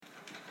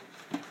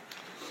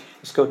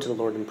Let's go to the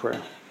Lord in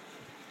prayer.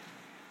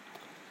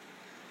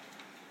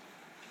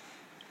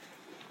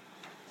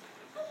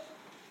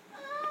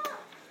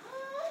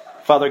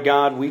 Father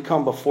God, we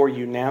come before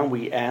you now.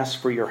 We ask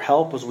for your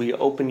help as we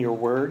open your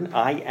word.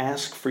 I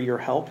ask for your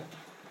help.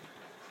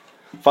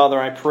 Father,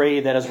 I pray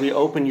that as we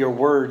open your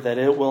word, that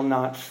it will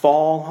not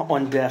fall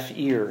on deaf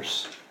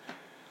ears,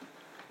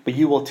 but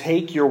you will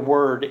take your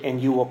word and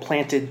you will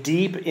plant it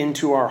deep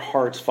into our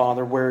hearts,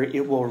 Father, where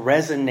it will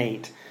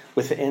resonate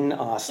within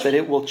us, that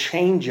it will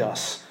change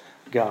us,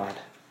 God.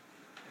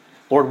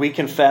 Lord, we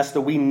confess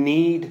that we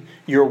need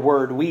your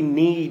word. We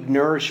need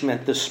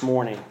nourishment this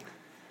morning.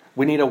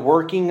 We need a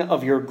working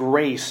of your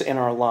grace in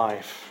our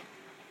life.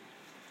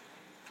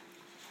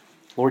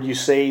 Lord, you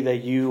say that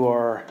you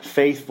are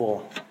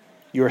faithful,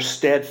 you're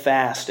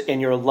steadfast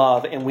in your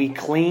love, and we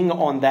cling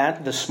on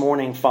that this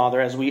morning, Father,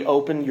 as we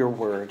open your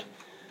word.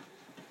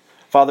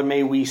 Father,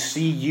 may we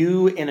see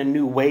you in a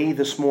new way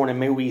this morning.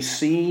 May we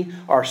see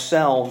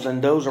ourselves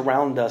and those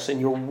around us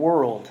in your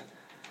world.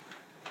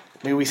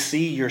 May we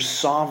see your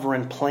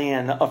sovereign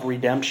plan of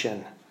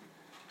redemption.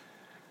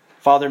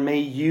 Father, may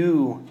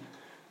you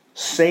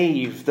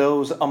save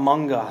those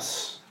among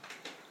us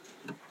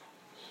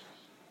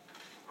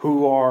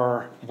who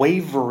are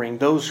wavering,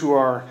 those who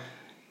are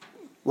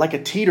like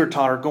a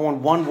teeter-totter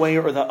going one way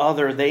or the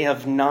other. They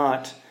have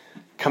not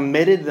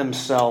committed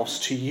themselves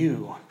to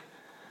you.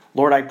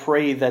 Lord, I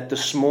pray that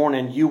this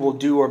morning you will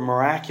do a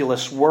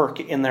miraculous work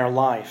in their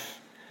life,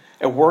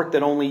 a work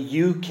that only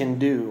you can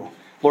do.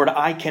 Lord,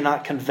 I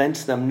cannot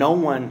convince them. No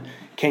one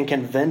can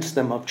convince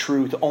them of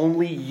truth.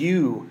 Only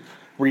you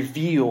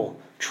reveal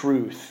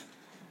truth.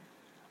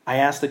 I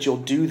ask that you'll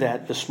do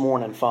that this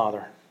morning,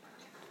 Father.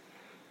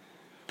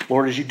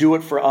 Lord, as you do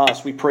it for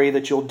us, we pray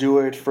that you'll do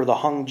it for the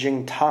Hung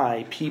Jing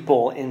Tai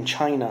people in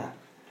China.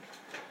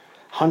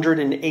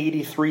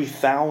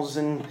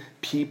 183,000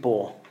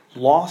 people,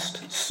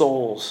 lost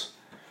souls,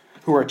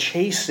 who are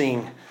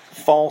chasing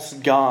false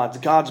gods,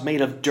 gods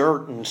made of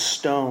dirt and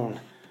stone,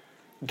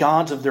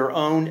 gods of their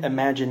own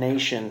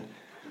imagination.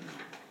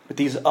 With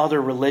these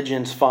other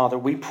religions, Father,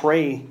 we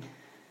pray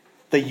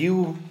that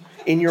you,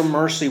 in your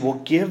mercy, will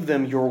give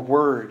them your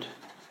word.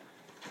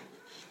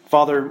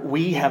 Father,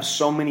 we have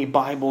so many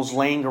Bibles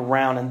laying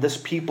around, and this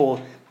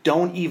people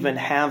don't even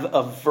have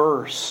a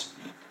verse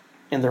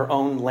in their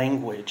own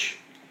language.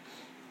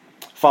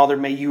 Father,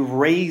 may you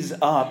raise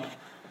up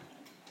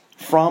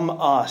from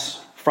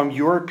us, from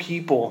your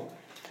people,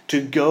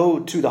 to go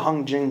to the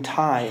Hung Jing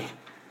Tai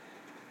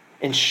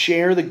and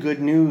share the good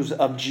news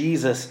of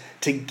Jesus,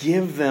 to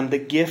give them the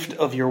gift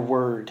of your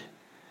word.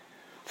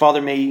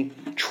 Father, may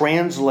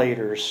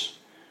translators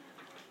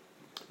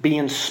be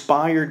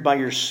inspired by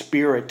your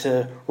Spirit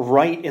to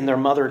write in their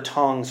mother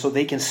tongue so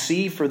they can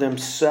see for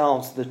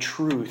themselves the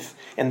truth,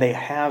 and they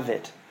have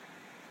it.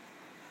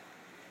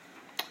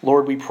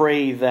 Lord, we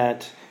pray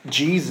that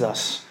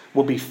Jesus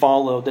will be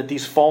followed, that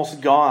these false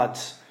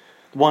gods,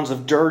 the ones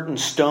of dirt and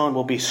stone,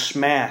 will be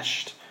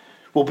smashed,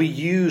 will be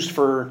used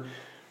for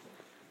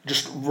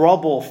just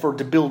rubble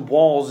to build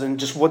walls and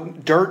just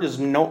what dirt is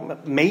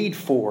made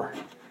for.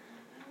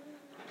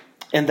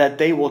 And that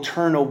they will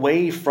turn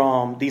away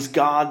from these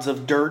gods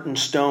of dirt and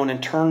stone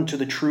and turn to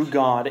the true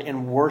God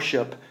and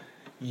worship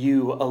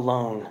you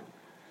alone.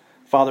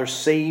 Father,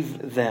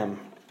 save them.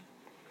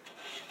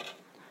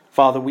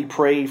 Father, we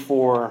pray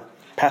for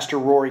Pastor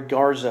Rory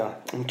Garza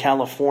in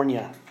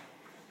California,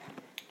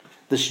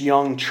 this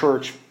young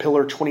church,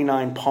 Pillar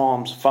 29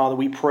 Palms. Father,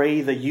 we pray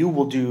that you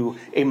will do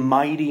a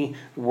mighty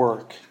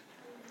work.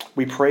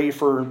 We pray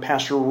for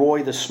Pastor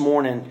Roy this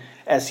morning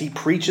as he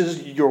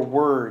preaches your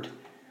word,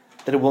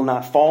 that it will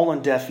not fall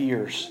on deaf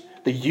ears,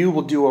 that you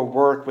will do a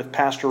work with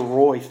Pastor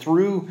Roy,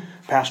 through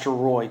Pastor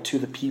Roy, to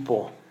the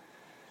people,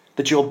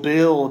 that you'll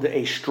build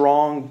a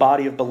strong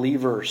body of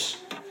believers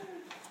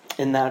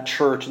in that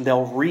church, and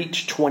they'll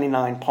reach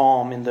 29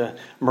 Palm and the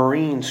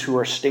Marines who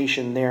are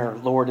stationed there,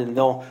 Lord, and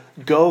they'll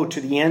go to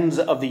the ends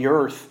of the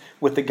earth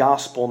with the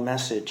gospel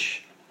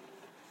message.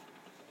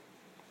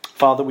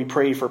 Father, we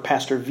pray for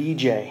Pastor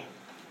VJ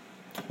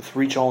with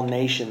Reach All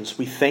Nations.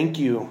 We thank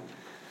you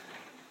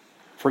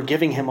for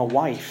giving him a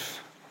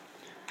wife.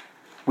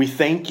 We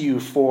thank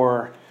you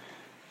for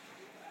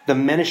the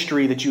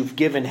ministry that you've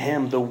given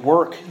him, the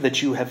work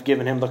that you have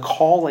given him, the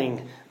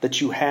calling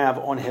that you have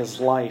on his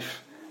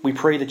life. We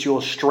pray that you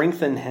will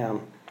strengthen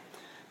him,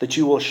 that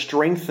you will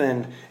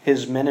strengthen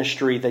his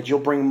ministry, that you'll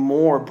bring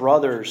more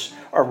brothers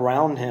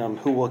around him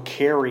who will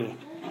carry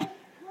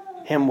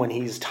him when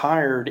he's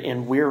tired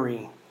and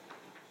weary.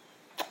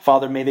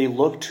 Father, may they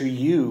look to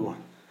you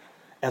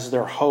as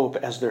their hope,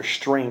 as their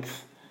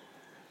strength.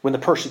 When the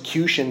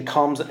persecution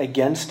comes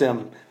against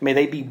them, may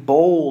they be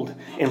bold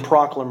in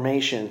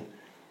proclamation.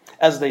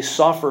 As they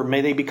suffer,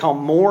 may they become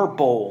more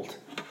bold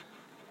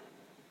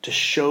to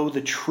show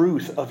the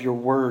truth of your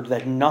word,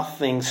 that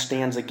nothing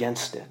stands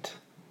against it.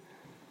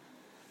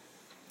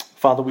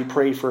 Father, we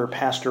pray for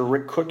Pastor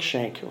Rick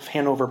Cookshank of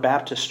Hanover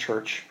Baptist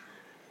Church.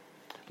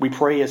 We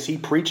pray as he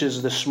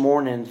preaches this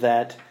morning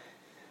that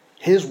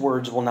his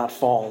words will not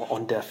fall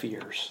on deaf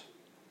ears,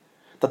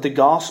 that the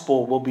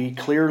gospel will be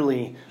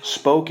clearly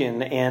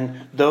spoken,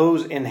 and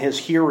those in his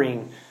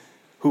hearing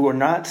who are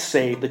not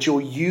saved, that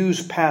you'll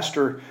use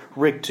Pastor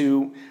Rick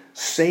to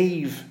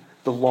save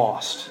the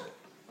lost.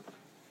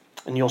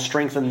 And you'll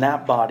strengthen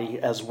that body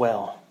as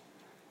well.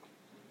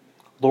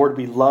 Lord,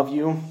 we love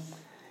you,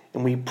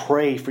 and we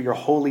pray for your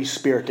Holy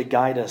Spirit to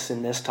guide us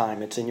in this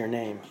time. It's in your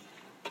name.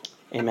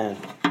 Amen.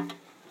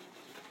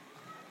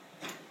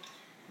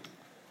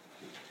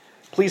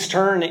 Please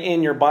turn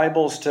in your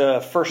Bibles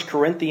to 1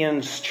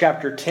 Corinthians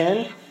chapter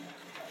 10,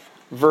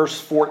 verse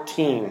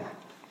 14.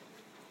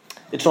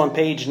 It's on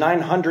page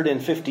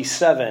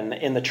 957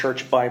 in the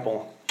church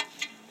Bible.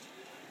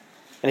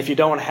 And if you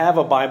don't have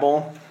a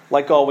Bible,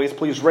 like always,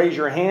 please raise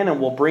your hand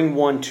and we'll bring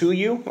one to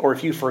you. Or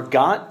if you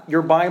forgot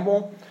your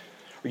Bible,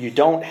 or you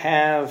don't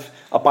have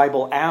a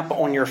Bible app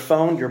on your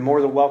phone, you're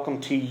more than welcome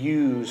to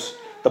use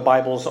the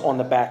Bibles on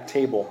the back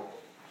table.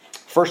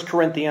 1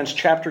 Corinthians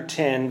chapter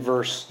 10,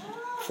 verse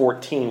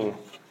 14.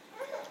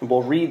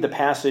 We'll read the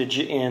passage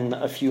in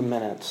a few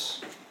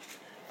minutes.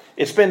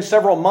 It's been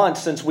several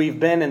months since we've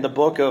been in the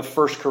book of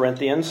 1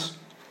 Corinthians.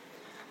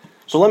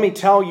 So let me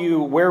tell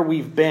you where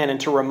we've been and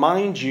to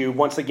remind you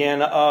once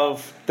again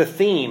of the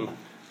theme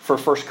for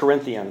 1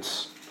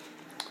 Corinthians.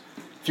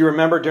 If you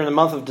remember, during the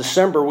month of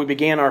December, we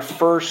began our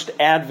first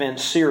Advent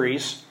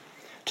series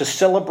to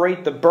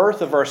celebrate the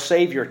birth of our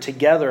Savior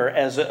together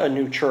as a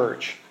new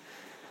church.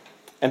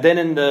 And then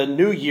in the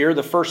new year,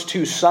 the first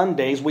 2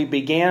 Sundays, we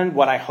began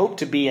what I hope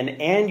to be an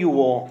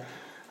annual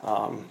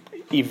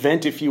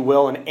event, if you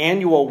will, an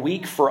annual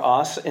week for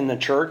us in the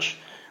church.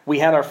 We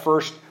had our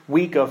first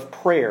week of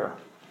prayer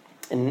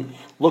and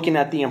looking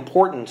at the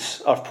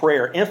importance of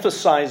prayer,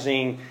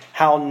 emphasizing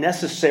how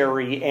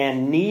necessary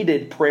and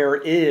needed prayer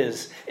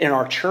is in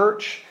our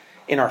church,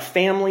 in our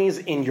families,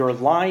 in your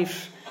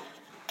life.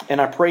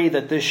 And I pray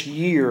that this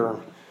year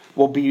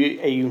will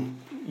be a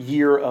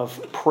year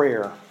of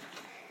prayer.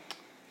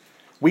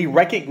 We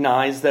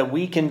recognize that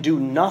we can do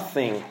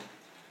nothing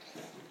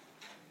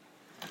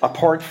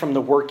apart from the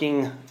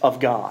working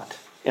of God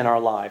in our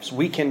lives.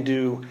 We can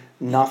do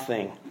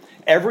nothing.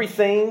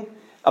 Everything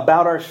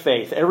about our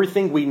faith,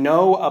 everything we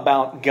know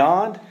about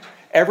God,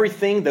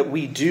 everything that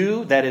we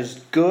do that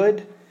is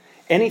good,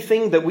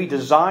 anything that we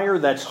desire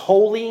that's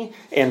holy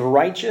and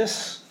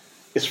righteous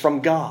is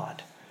from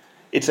God.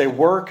 It's a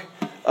work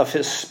of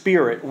His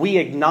Spirit. We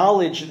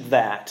acknowledge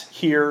that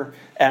here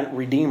at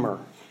Redeemer.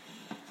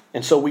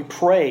 And so we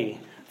pray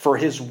for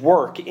His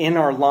work in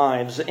our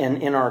lives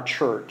and in our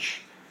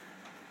church.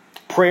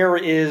 Prayer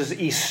is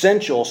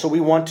essential, so we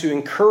want to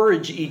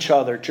encourage each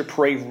other to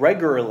pray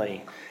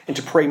regularly and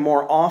to pray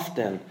more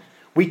often.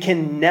 We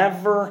can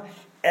never,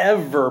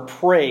 ever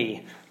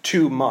pray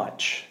too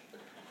much,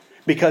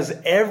 because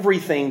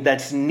everything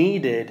that's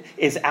needed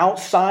is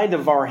outside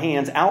of our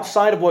hands,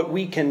 outside of what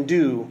we can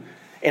do,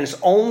 and it's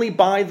only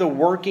by the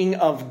working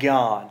of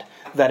God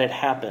that it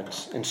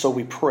happens. And so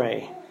we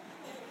pray.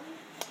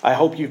 I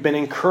hope you've been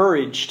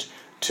encouraged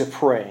to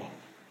pray.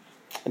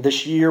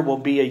 This year will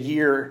be a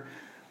year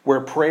where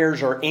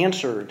prayers are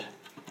answered,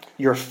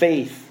 your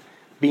faith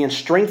being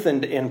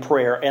strengthened in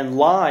prayer, and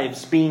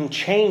lives being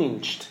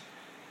changed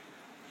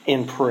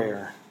in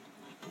prayer.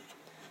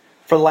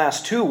 For the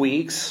last 2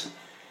 weeks,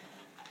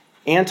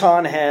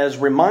 Anton has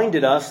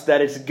reminded us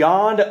that it's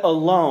God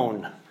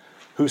alone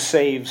who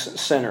saves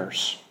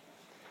sinners.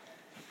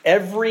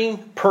 Every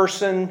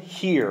person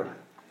here,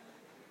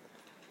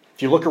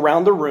 if you look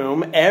around the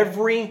room,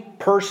 every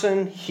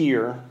person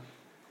here,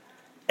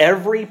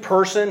 every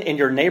person in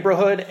your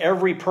neighborhood,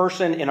 every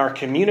person in our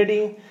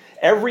community,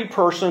 every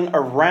person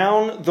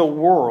around the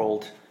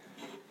world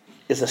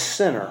is a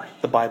sinner,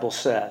 the Bible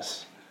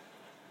says.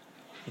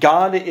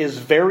 God is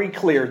very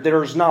clear.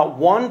 There's not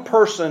one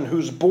person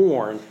who's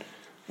born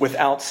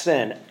without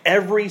sin.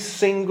 Every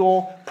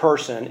single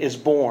person is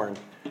born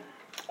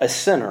a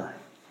sinner.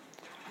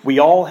 We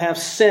all have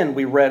sin,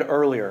 we read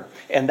earlier,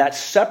 and that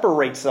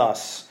separates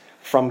us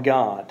from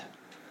God.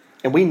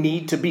 And we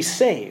need to be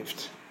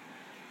saved.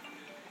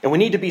 And we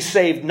need to be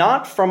saved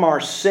not from our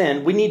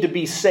sin. We need to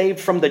be saved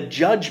from the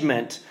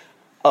judgment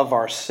of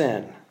our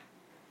sin.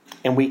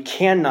 And we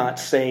cannot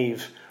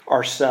save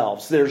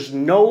ourselves. There's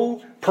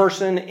no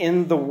person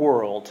in the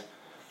world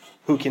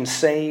who can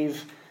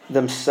save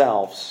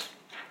themselves.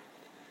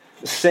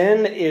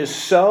 Sin is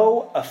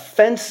so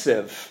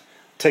offensive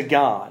to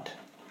God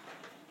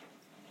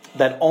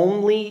that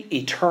only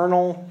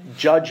eternal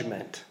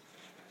judgment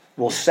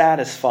will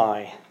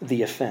satisfy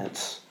the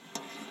offense.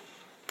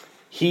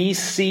 He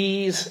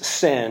sees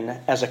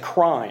sin as a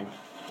crime,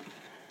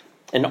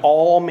 and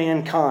all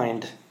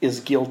mankind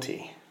is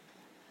guilty.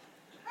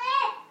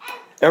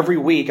 Every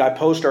week I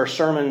post our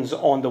sermons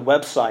on the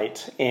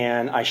website,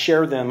 and I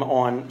share them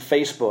on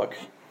Facebook.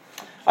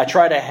 I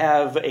try to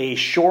have a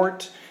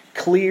short,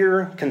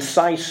 clear,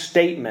 concise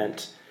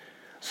statement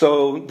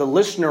so the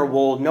listener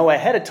will know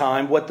ahead of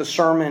time what the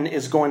sermon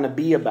is going to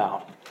be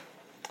about.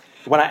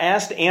 When I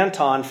asked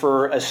Anton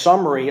for a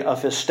summary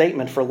of his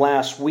statement for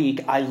last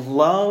week, I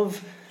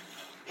love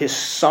his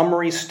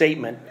summary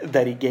statement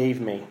that he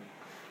gave me.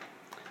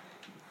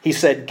 He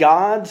said,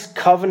 God's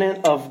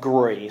covenant of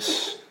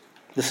grace,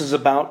 this is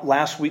about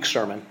last week's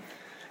sermon,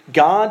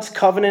 God's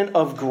covenant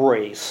of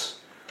grace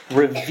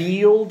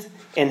revealed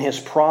in his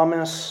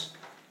promise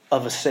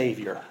of a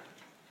Savior.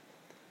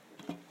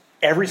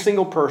 Every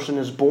single person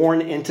is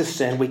born into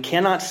sin. We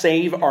cannot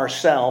save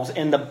ourselves.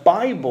 And the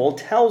Bible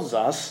tells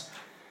us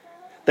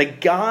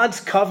that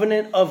God's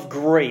covenant of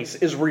grace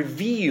is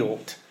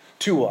revealed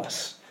to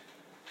us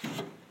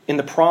in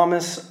the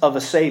promise of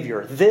a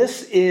Savior.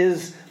 This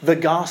is the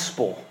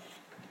gospel.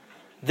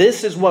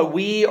 This is what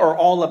we are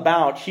all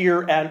about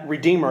here at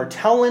Redeemer,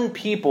 telling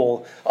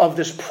people of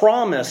this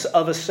promise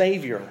of a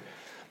Savior,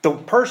 the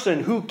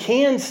person who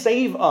can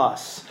save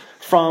us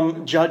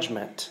from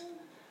judgment.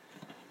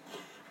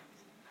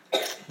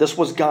 This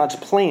was God's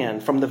plan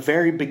from the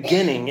very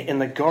beginning in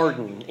the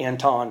garden,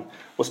 Anton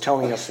was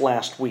telling us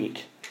last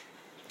week.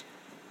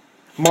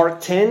 Mark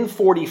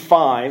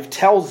 10:45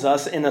 tells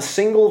us in a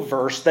single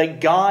verse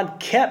that God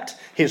kept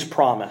his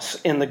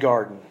promise in the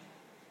garden.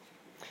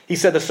 He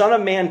said, the Son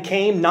of Man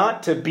came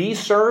not to be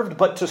served,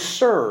 but to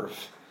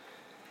serve,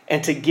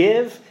 and to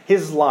give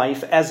his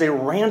life as a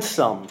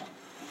ransom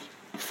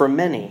for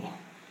many.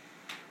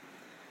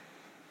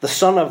 The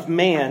Son of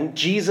Man,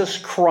 Jesus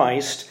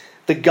Christ,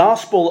 the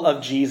gospel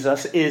of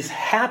Jesus is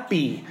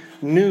happy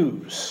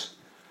news.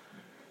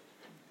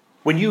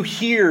 When you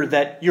hear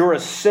that you're a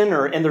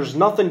sinner and there's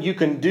nothing you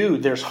can do,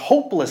 there's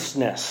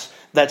hopelessness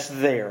that's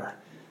there.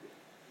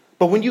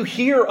 But when you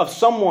hear of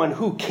someone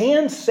who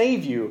can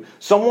save you,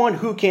 someone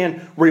who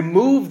can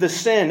remove the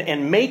sin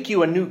and make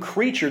you a new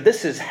creature,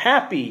 this is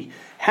happy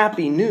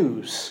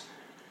news.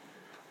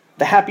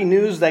 The happy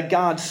news that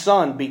God's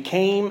Son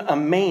became a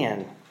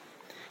man.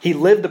 He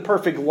lived the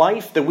perfect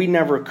life that we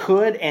never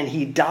could, and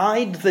he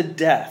died the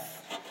death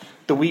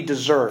that we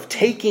deserve,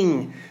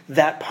 taking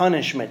that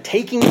punishment,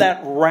 taking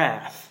that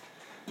wrath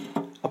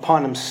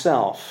upon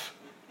himself.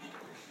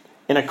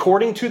 And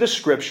according to the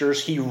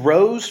Scriptures, he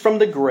rose from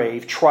the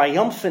grave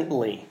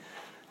triumphantly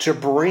to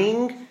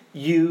bring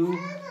you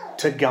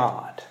to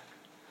God.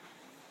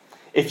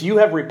 If you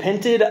have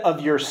repented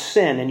of your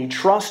sin and you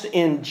trust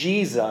in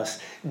Jesus,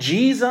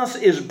 Jesus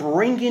is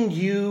bringing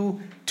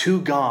you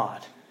to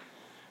God.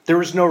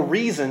 There is no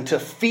reason to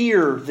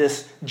fear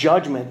this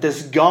judgment,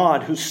 this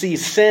God who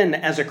sees sin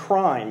as a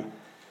crime.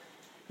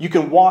 You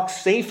can walk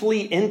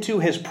safely into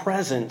his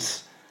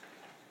presence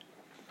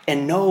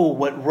and know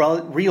what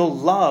real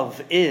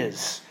love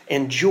is,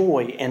 and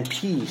joy and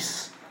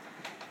peace.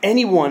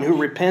 Anyone who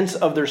repents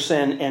of their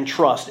sin and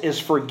trust is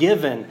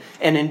forgiven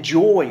and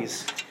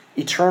enjoys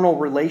eternal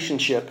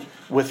relationship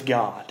with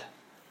God.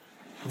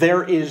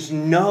 There is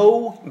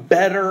no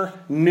better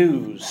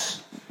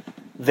news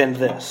than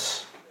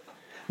this.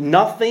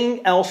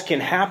 Nothing else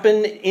can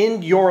happen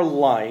in your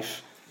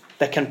life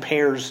that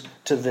compares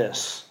to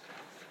this.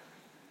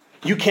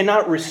 You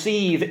cannot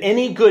receive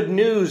any good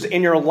news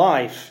in your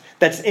life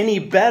that's any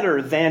better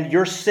than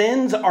your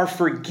sins are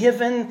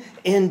forgiven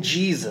in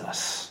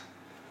Jesus.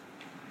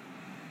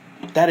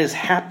 That is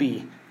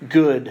happy,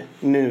 good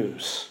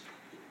news.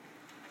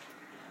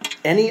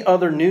 Any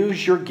other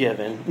news you're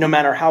given, no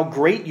matter how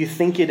great you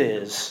think it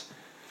is,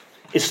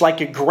 it's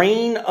like a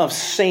grain of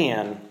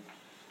sand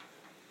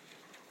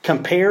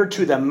compared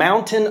to the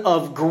mountain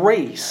of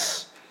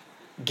grace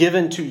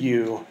given to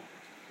you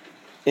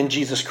in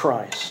Jesus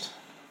Christ.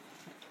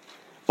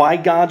 By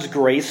God's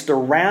grace, the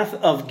wrath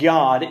of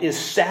God is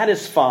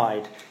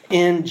satisfied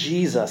in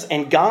Jesus.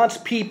 And God's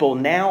people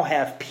now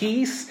have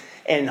peace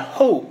and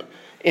hope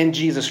in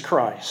Jesus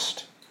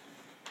Christ.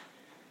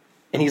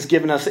 And he's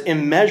given us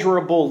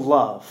immeasurable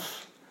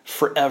love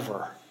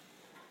forever.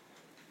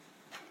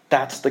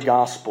 That's the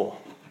gospel.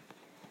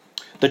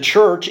 The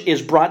church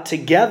is brought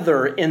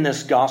together in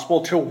this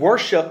gospel to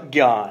worship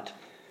God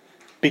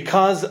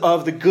because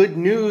of the good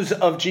news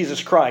of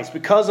Jesus Christ,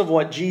 because of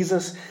what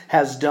Jesus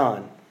has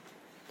done.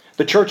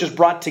 The church is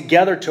brought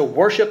together to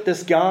worship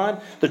this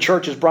God. The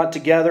church is brought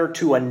together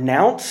to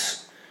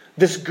announce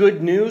this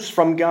good news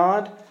from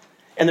God.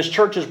 And this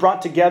church is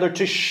brought together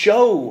to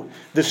show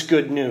this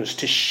good news,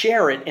 to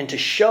share it and to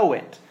show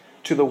it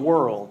to the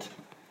world.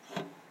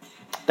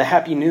 The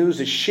happy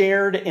news is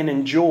shared and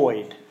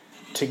enjoyed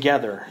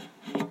together.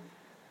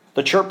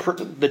 The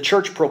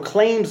church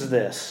proclaims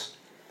this.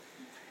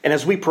 And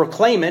as we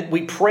proclaim it,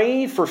 we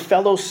pray for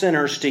fellow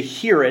sinners to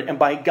hear it. And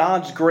by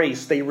God's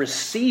grace, they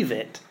receive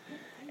it.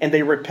 And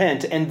they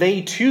repent, and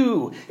they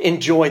too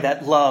enjoy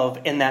that love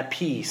and that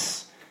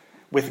peace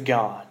with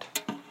God.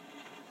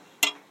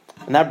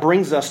 And that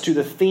brings us to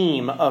the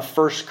theme of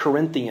 1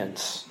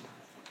 Corinthians.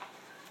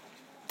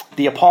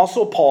 The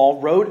Apostle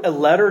Paul wrote a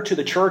letter to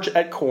the church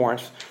at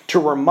Corinth to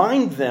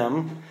remind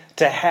them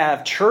to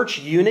have church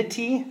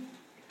unity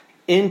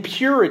in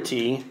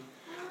purity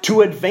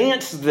to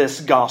advance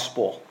this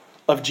gospel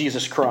of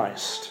Jesus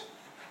Christ.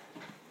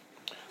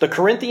 The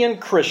Corinthian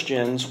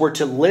Christians were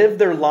to live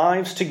their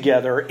lives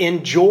together,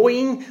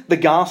 enjoying the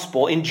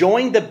gospel,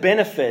 enjoying the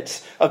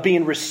benefits of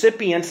being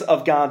recipients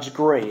of God's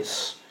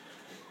grace.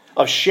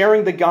 of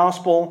sharing the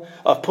gospel,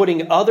 of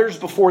putting others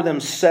before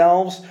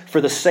themselves for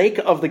the sake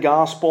of the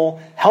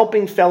gospel,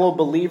 helping fellow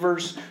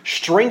believers,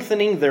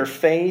 strengthening their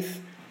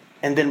faith,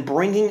 and then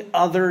bringing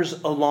others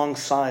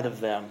alongside of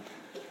them,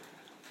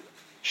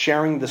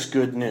 sharing this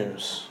good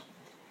news,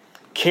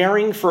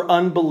 caring for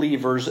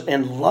unbelievers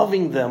and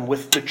loving them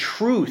with the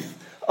truth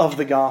of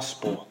the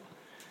gospel.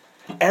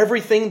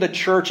 Everything the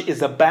church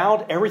is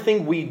about,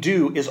 everything we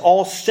do is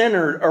all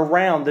centered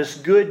around this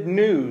good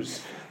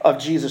news of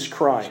Jesus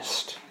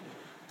Christ.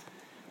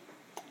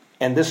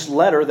 And this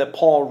letter that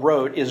Paul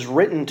wrote is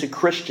written to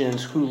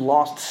Christians who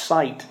lost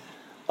sight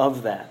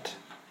of that.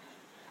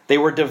 They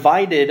were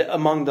divided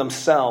among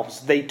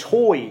themselves. They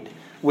toyed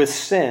with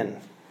sin.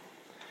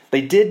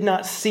 They did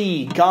not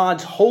see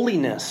God's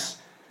holiness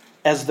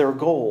as their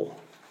goal.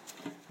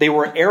 They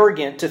were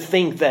arrogant to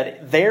think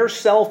that their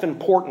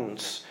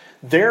self-importance,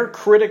 their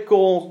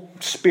critical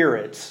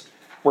spirits,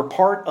 were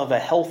part of a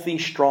healthy,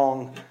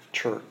 strong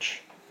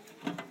church.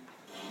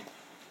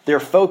 Their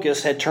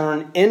focus had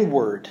turned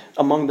inward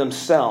among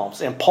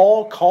themselves, and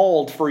Paul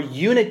called for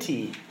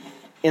unity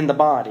in the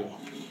body.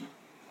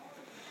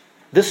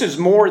 This is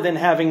more than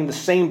having the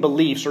same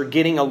beliefs or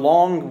getting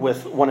along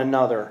with one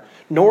another,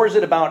 nor is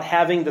it about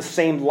having the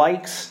same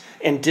likes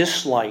and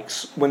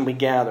dislikes when we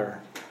gather.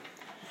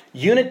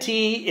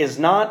 Unity is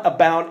not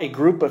about a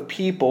group of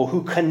people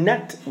who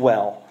connect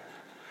well,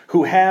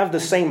 who have the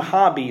same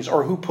hobbies,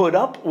 or who put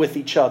up with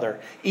each other,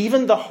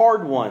 even the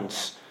hard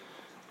ones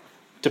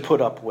to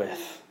put up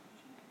with.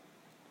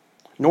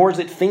 Nor is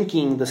it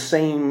thinking the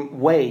same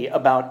way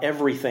about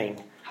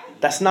everything.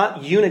 That's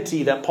not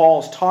unity that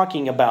Paul's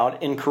talking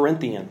about in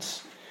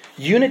Corinthians.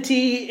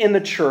 Unity in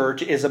the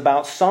church is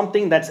about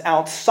something that's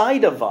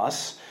outside of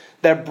us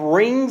that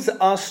brings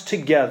us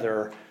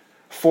together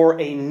for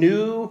a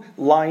new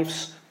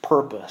life's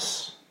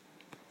purpose.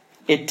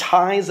 It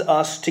ties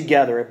us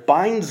together. It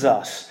binds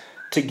us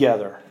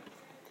together.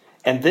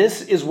 And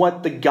this is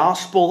what the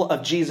gospel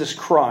of Jesus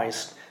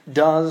Christ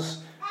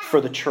does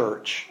for the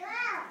church.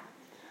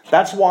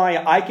 That's why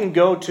I can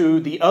go to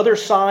the other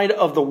side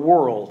of the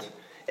world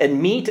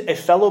and meet a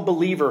fellow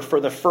believer for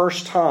the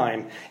first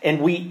time,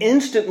 and we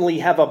instantly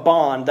have a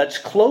bond that's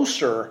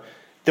closer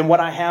than what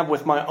I have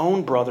with my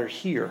own brother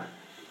here.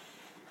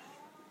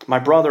 My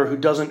brother who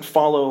doesn't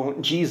follow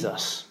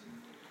Jesus.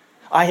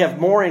 I have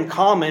more in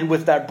common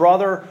with that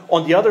brother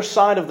on the other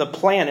side of the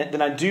planet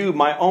than I do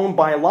my own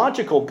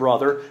biological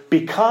brother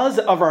because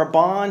of our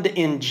bond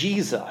in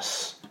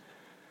Jesus.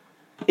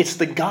 It's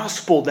the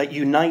gospel that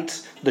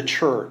unites the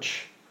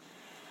church.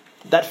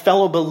 That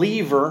fellow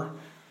believer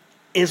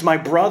is my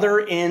brother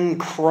in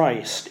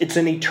Christ. It's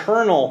an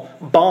eternal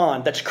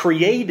bond that's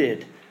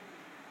created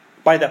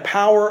by the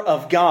power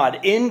of God.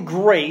 In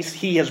grace,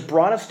 He has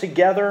brought us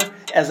together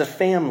as a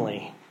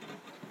family.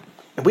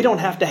 And we don't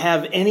have to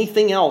have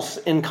anything else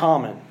in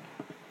common.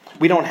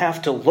 We don't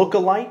have to look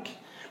alike.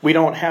 We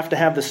don't have to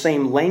have the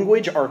same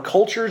language. Our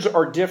cultures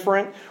are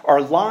different.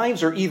 Our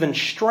lives are even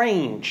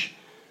strange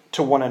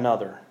to one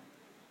another.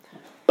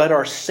 But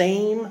our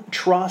same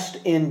trust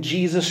in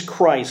Jesus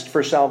Christ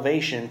for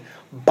salvation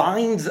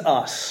binds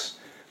us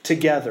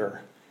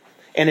together.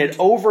 And it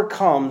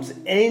overcomes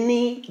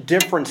any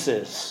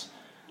differences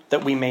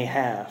that we may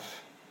have.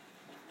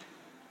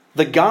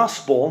 The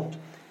gospel,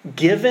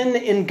 given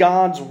in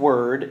God's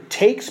word,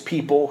 takes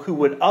people who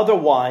would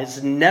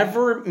otherwise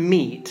never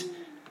meet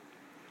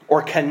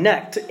or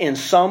connect in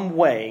some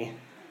way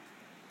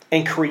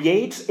and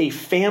creates a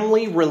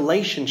family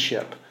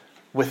relationship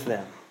with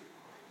them.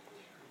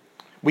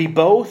 We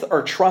both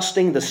are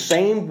trusting the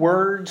same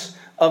words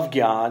of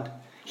God.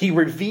 He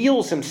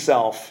reveals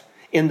Himself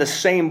in the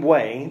same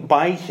way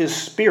by His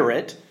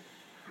Spirit.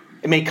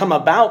 It may come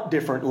about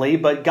differently,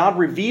 but God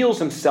reveals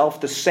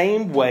Himself the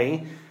same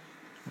way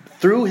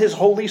through His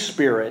Holy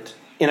Spirit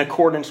in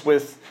accordance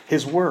with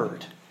His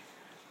Word.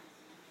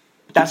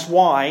 That's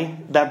why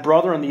that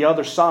brother on the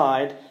other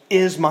side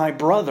is my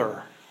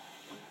brother.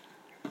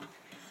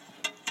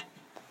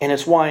 And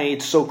it's why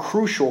it's so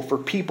crucial for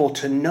people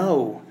to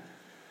know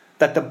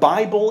that the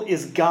Bible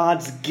is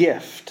God's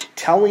gift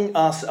telling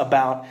us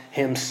about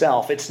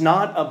Himself. It's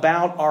not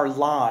about our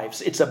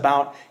lives. It's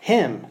about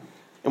Him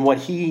and what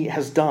He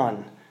has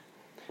done.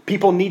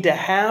 People need to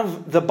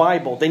have the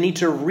Bible. They need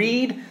to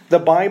read the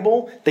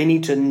Bible. They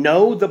need to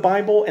know the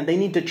Bible. And they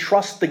need to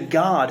trust the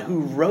God who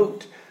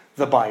wrote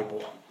the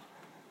Bible.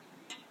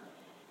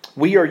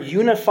 We are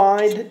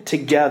unified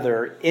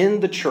together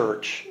in the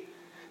church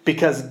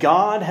because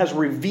God has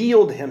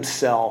revealed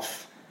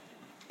Himself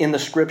in the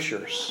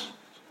Scriptures.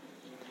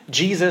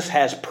 Jesus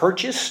has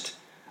purchased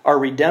our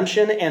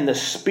redemption, and the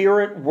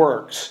Spirit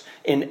works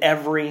in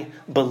every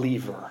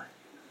believer.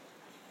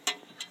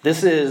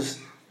 This is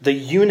the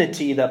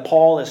unity that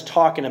Paul is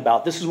talking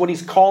about. This is what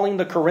he's calling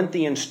the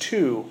Corinthians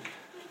to,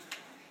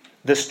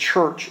 this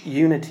church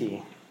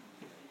unity.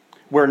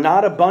 We're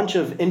not a bunch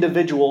of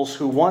individuals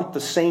who want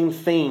the same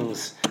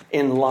things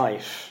in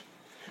life.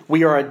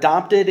 We are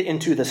adopted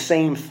into the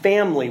same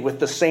family with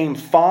the same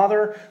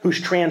Father who's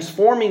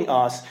transforming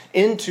us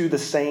into the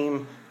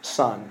same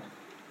Son.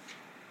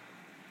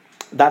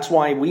 That's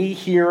why we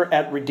here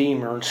at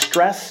Redeemer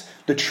stress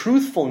the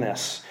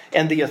truthfulness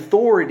and the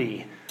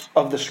authority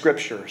of the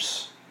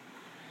Scriptures.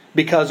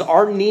 Because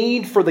our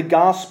need for the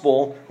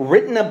gospel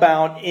written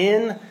about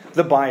in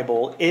the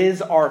Bible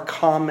is our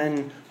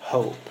common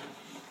hope.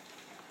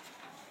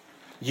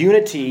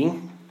 Unity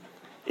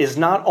is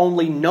not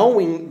only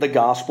knowing the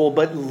gospel,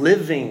 but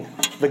living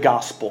the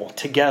gospel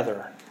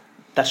together.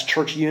 That's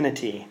church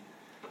unity.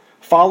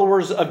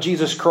 Followers of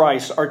Jesus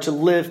Christ are to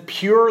live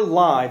pure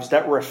lives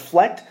that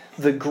reflect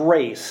the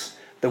grace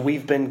that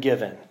we've been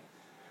given.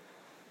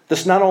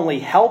 This not only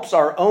helps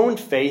our own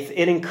faith,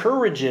 it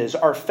encourages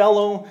our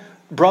fellow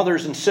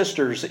brothers and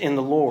sisters in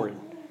the Lord.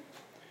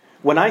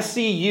 When I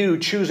see you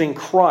choosing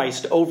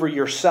Christ over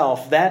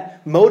yourself,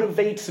 that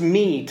motivates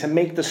me to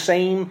make the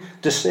same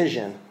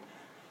decision.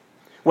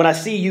 When I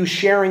see you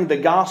sharing the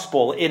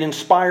gospel, it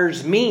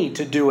inspires me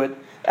to do it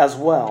as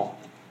well.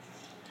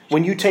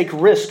 When you take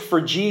risk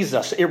for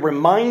Jesus, it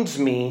reminds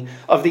me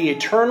of the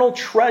eternal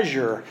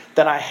treasure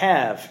that I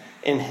have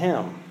in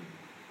Him.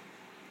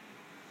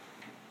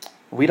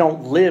 We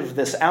don't live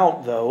this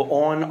out, though,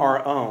 on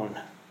our own.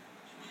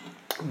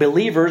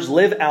 Believers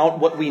live out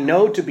what we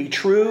know to be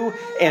true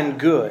and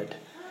good.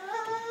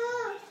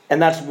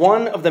 And that's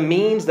one of the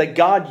means that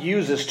God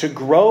uses to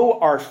grow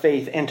our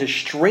faith and to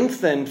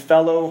strengthen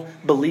fellow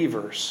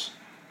believers.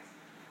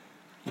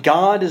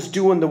 God is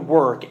doing the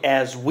work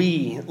as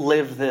we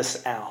live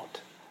this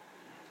out.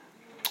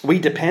 We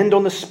depend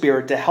on the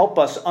Spirit to help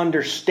us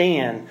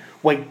understand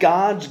what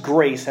God's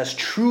grace has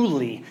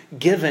truly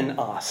given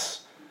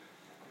us.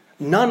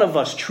 None of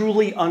us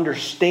truly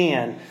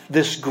understand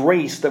this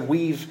grace that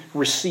we've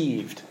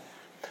received.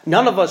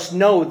 None of us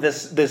know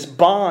this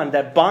bond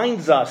that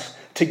binds us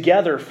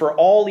together for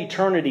all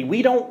eternity.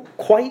 We don't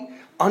quite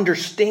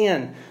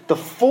understand the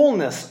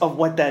fullness of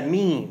what that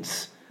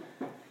means.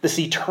 This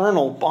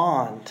eternal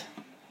bond.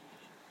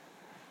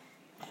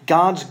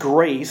 God's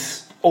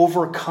grace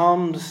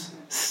overcomes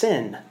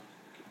sin.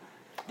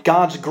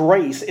 God's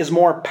grace is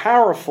more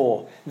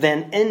powerful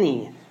than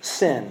any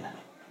sin.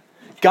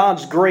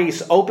 God's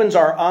grace opens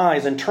our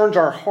eyes and turns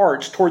our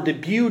hearts toward the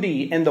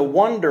beauty and the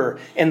wonder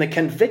and the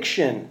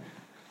conviction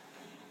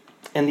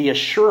and the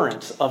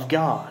assurance of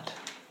God.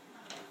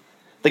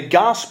 The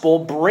gospel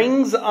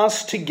brings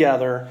us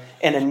together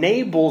and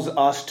enables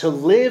us to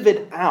live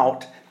it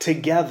out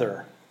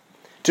together,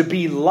 to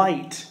be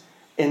light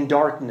in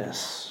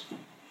darkness.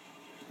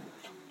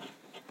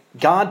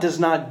 God does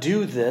not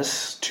do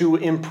this to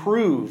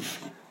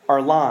improve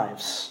our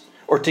lives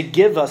or to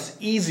give us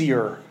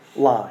easier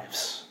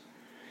lives.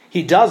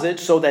 He does it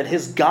so that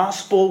His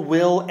gospel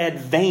will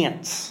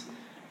advance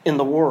in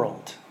the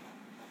world.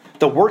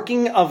 The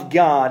working of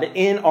God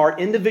in our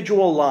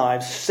individual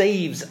lives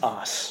saves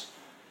us.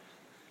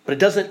 But it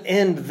doesn't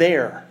end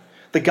there.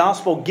 The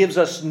gospel gives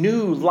us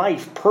new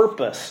life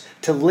purpose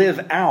to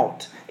live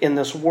out in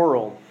this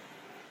world.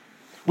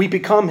 We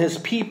become His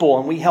people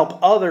and we help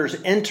others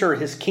enter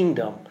His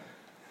kingdom.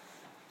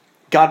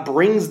 God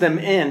brings them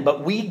in,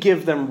 but we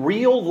give them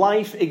real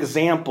life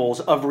examples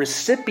of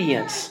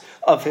recipients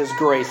of His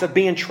grace, of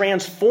being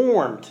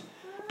transformed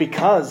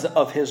because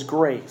of His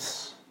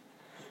grace.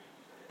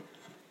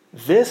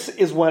 This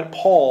is what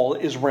Paul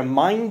is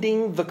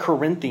reminding the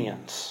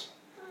Corinthians.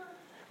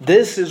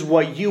 This is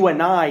what you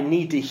and I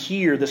need to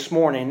hear this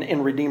morning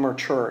in Redeemer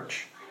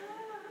Church.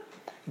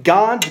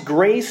 God's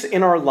grace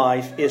in our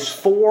life is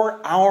for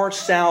our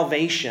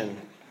salvation.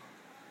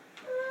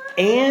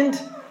 And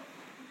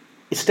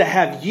it's to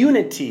have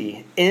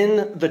unity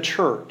in the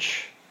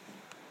church,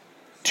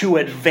 to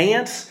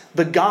advance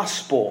the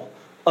gospel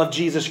of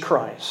Jesus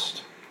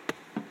Christ.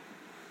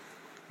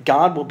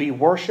 God will be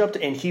worshiped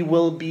and He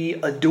will be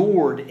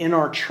adored in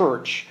our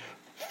church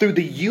through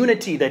the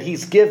unity that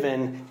He's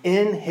given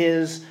in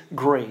His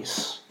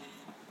grace.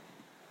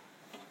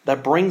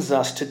 That brings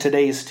us to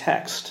today's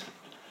text.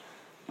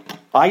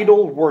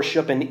 Idol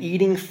worship and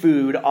eating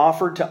food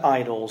offered to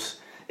idols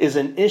is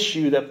an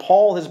issue that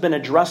Paul has been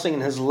addressing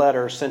in his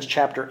letter since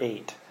chapter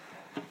 8.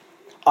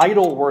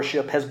 Idol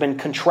worship has been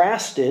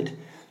contrasted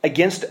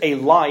against a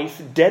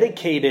life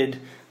dedicated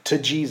to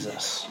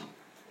Jesus.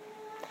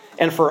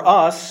 And for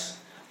us,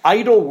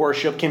 idol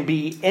worship can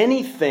be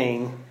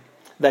anything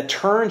that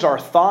turns our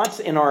thoughts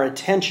and our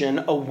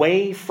attention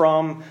away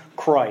from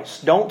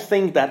Christ. Don't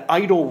think that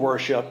idol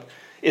worship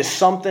is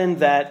something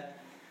that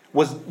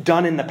was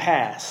done in the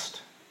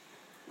past.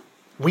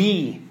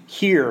 We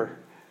here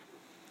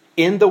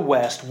in the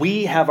West,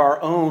 we have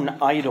our own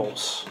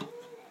idols.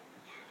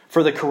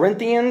 For the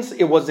Corinthians,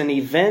 it was an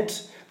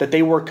event that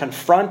they were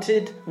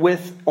confronted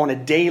with on a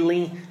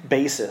daily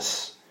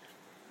basis.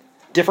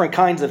 Different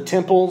kinds of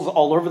temples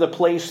all over the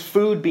place,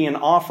 food being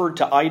offered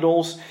to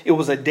idols. It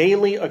was a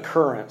daily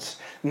occurrence.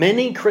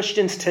 Many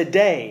Christians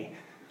today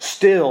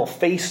still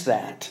face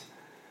that.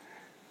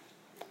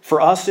 For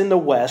us in the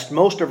West,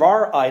 most of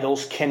our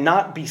idols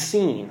cannot be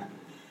seen.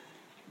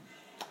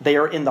 They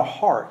are in the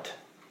heart.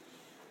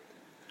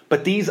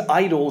 But these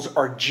idols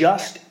are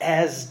just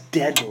as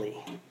deadly.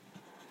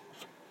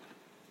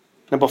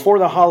 Now, before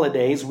the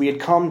holidays, we had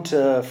come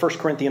to 1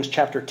 Corinthians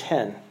chapter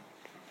 10.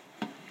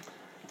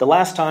 The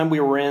last time we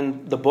were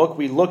in the book,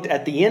 we looked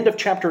at the end of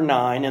chapter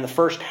 9 and the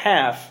first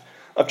half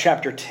of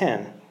chapter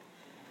 10.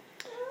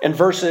 In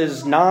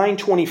verses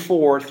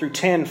 9:24 through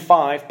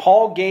 10:5,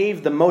 Paul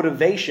gave the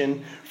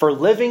motivation for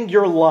living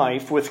your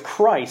life with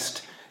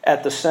Christ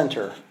at the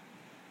center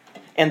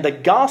and the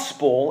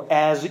gospel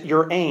as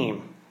your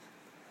aim.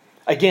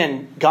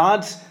 Again,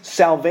 God's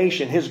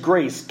salvation, His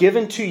grace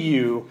given to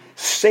you,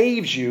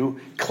 saves you,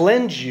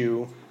 cleanses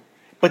you,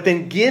 but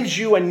then gives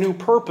you a new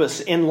purpose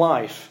in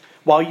life.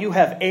 While you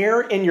have air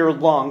in your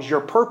lungs,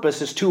 your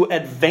purpose is to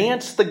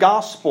advance the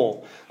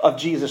gospel of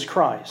Jesus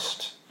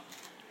Christ.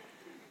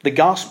 The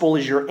gospel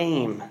is your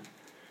aim.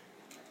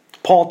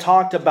 Paul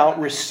talked about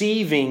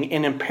receiving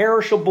an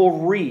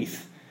imperishable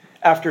wreath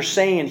after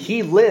saying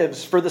he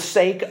lives for the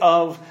sake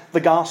of the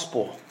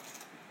gospel.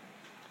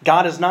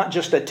 God is not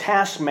just a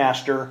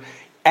taskmaster.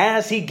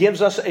 As He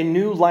gives us a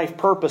new life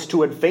purpose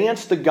to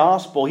advance the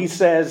gospel, He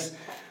says,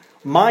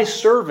 my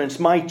servants,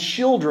 my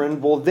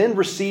children will then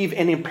receive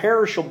an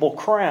imperishable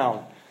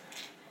crown.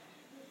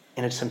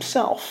 And it's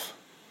Himself.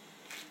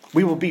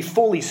 We will be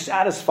fully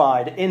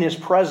satisfied in His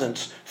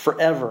presence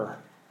forever.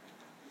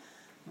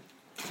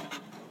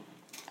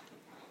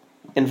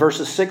 In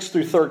verses 6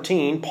 through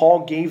 13,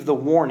 Paul gave the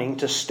warning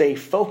to stay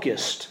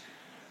focused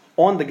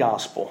on the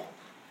gospel.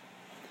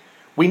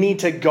 We need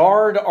to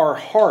guard our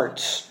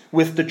hearts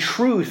with the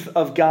truth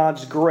of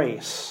God's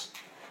grace.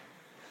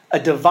 A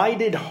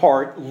divided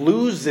heart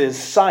loses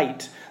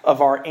sight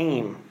of our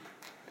aim.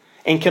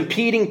 And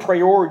competing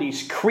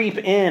priorities creep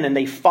in and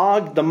they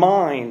fog the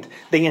mind.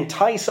 They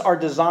entice our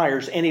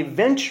desires. And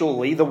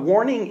eventually, the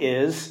warning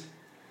is,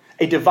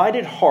 a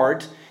divided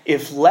heart,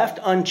 if left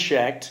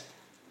unchecked,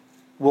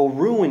 will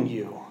ruin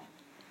you.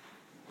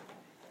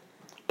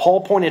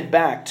 Paul pointed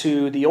back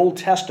to the Old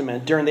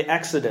Testament during the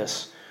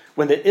Exodus,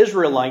 when the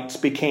Israelites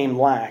became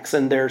lax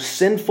and their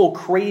sinful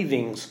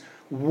cravings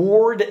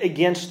warred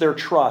against their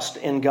trust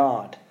in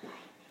God.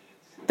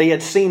 They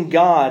had seen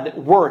God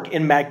work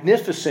in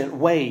magnificent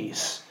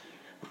ways,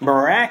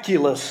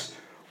 miraculous,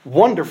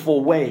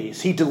 wonderful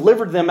ways. He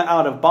delivered them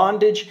out of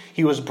bondage.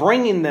 He was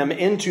bringing them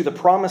into the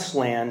promised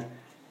land,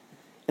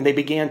 and they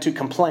began to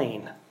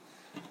complain,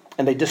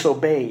 and they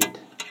disobeyed.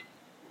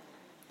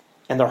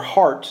 And their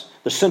heart,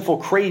 the sinful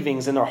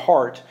cravings in their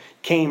heart,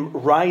 came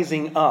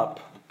rising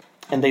up,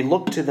 and they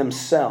looked to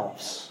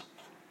themselves.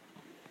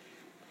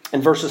 In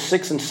verses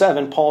 6 and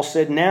 7, Paul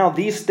said, now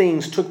these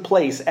things took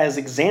place as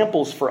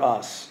examples for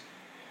us,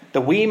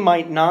 that we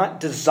might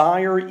not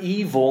desire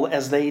evil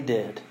as they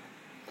did.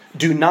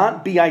 Do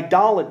not be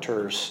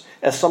idolaters,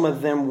 as some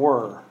of them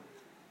were.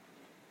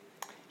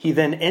 He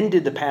then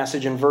ended the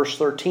passage in verse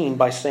 13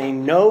 by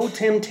saying, no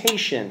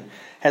temptation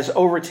has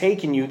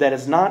overtaken you that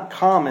is not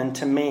common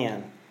to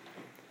man.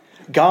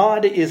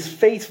 God is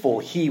faithful.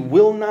 He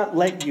will not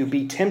let you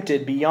be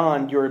tempted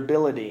beyond your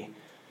ability.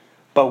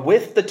 But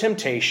with the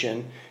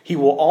temptation, He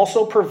will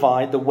also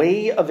provide the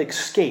way of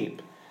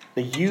escape,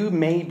 that you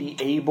may be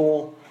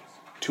able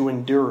to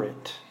endure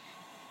it.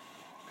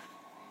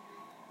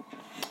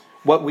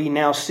 What we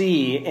now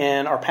see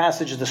in our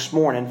passage this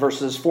morning,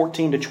 verses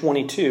 14 to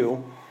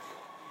 22,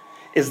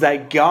 is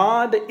that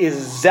God is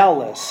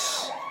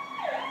zealous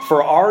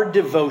for our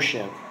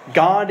devotion.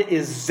 God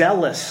is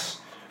zealous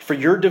for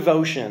your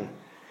devotion.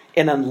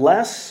 And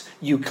unless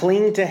you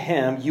cling to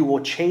Him, you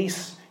will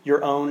chase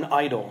your own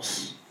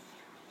idols.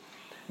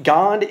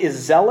 God is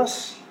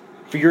zealous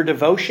for your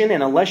devotion,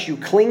 and unless you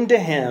cling to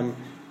Him,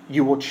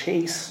 you will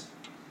chase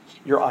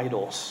your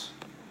idols.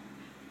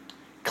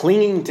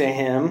 Clinging to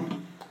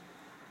Him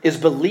is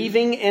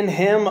believing in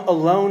Him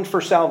alone for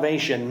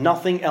salvation.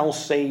 Nothing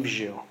else saves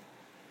you.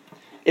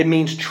 It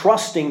means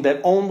trusting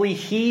that only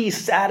He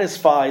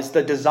satisfies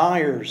the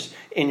desires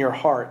in your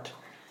heart.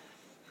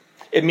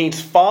 It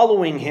means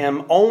following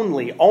Him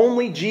only.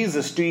 Only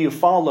Jesus do you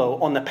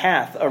follow on the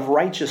path of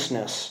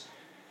righteousness,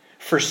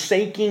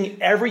 forsaking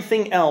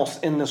everything else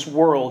in this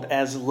world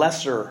as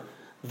lesser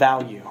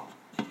value.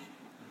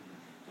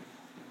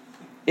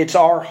 It's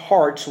our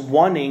hearts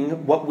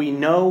wanting what we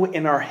know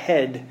in our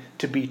head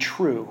to be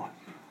true.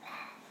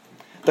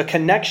 The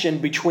connection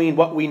between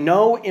what we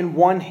know in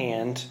one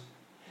hand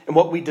and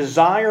what we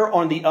desire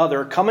on the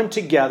other, coming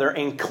together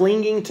and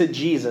clinging to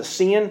Jesus,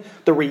 seeing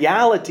the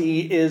reality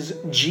is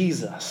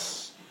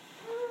Jesus.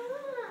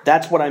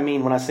 That's what I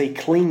mean when I say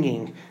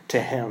clinging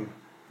to Him.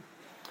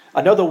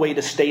 Another way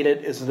to state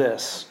it is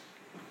this: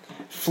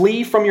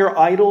 flee from your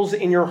idols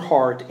in your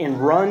heart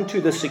and run to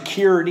the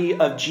security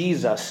of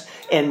Jesus,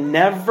 and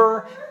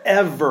never,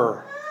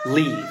 ever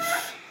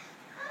leave.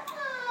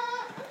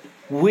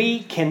 We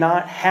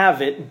cannot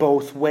have it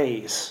both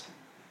ways.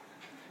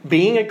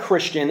 Being a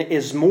Christian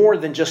is more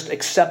than just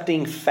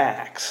accepting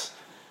facts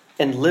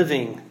and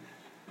living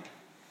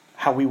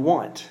how we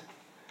want.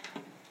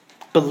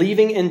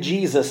 Believing in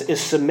Jesus is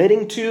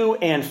submitting to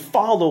and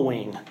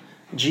following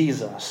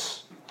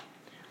Jesus.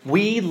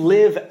 We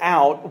live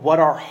out what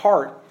our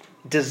heart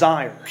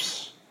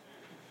desires.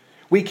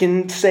 We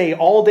can say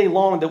all day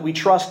long that we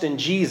trust in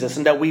Jesus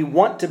and that we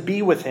want to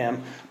be with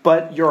him,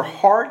 but your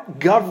heart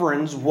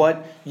governs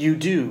what you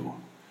do.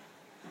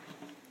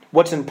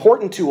 What's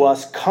important to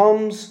us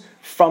comes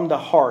from the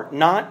heart,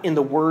 not in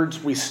the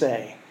words we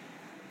say.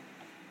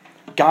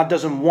 God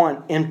doesn't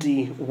want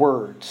empty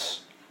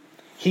words.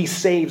 He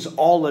saves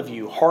all of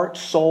you, heart,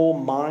 soul,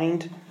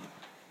 mind,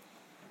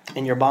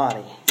 and your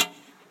body.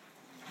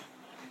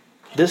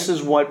 This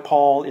is what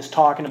Paul is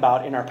talking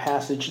about in our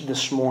passage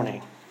this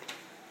morning.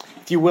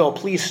 If you will,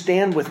 please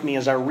stand with me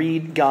as I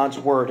read God's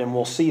word, and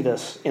we'll see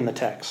this in the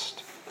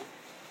text.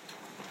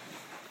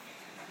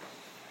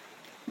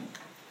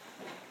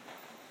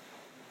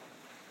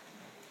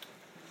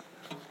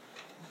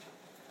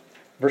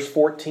 Verse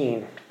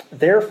 14,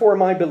 "Therefore,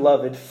 my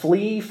beloved,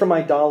 flee from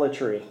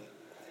idolatry.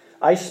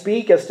 I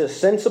speak as to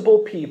sensible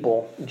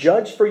people.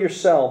 Judge for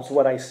yourselves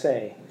what I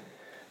say.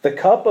 The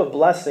cup of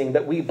blessing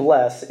that we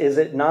bless, is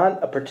it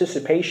not a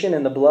participation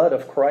in the blood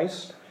of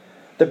Christ?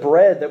 The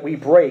bread that we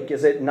break,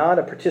 is it not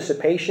a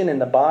participation in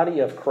the body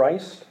of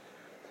Christ?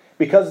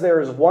 Because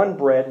there is one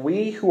bread,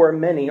 we who are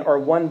many are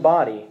one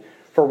body,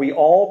 for we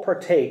all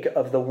partake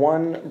of the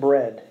one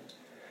bread.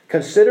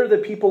 Consider the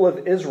people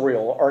of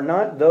Israel. Are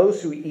not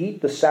those who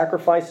eat the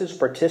sacrifices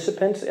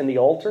participants in the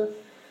altar?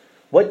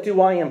 What do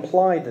I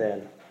imply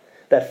then?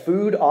 That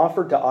food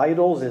offered to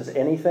idols is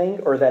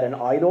anything, or that an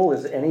idol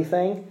is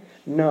anything?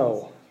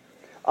 No.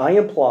 I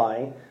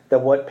imply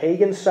that what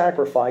pagans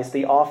sacrifice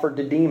they offered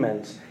to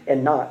demons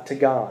and not to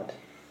God.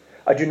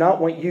 I do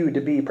not want you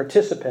to be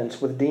participants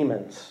with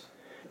demons.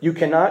 You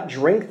cannot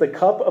drink the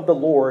cup of the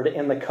Lord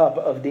and the cup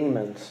of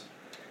demons.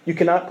 You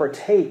cannot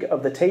partake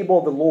of the table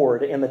of the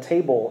Lord and the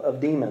table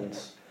of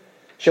demons.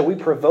 Shall we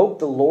provoke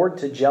the Lord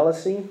to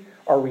jealousy?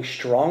 Are we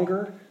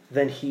stronger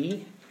than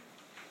he?"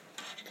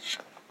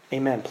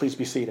 Amen. Please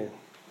be seated.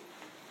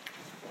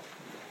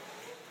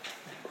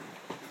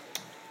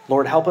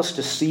 Lord, help us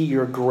to see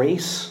your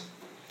grace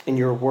in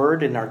your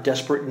word and our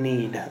desperate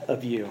need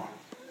of you.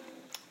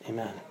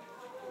 Amen.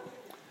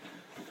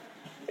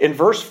 In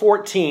verse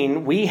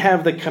 14, we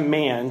have the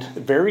command,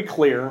 very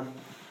clear,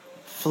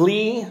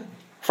 flee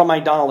from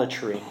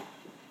idolatry.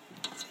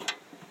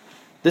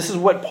 This is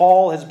what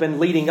Paul has been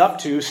leading up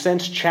to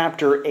since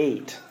chapter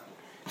 8.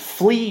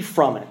 Flee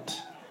from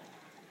it.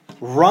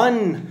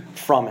 Run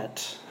from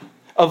it.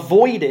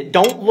 Avoid it.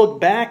 Don't look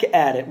back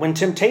at it. When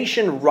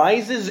temptation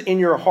rises in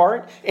your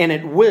heart, and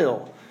it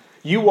will,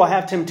 you will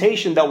have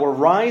temptation that will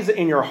rise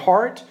in your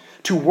heart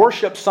to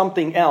worship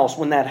something else.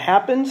 When that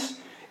happens,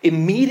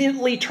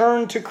 immediately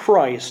turn to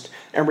Christ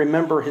and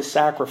remember his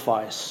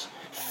sacrifice.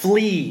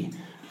 Flee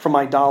from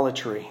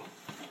idolatry.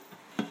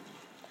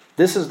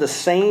 This is the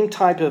same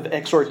type of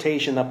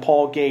exhortation that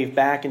Paul gave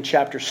back in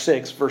chapter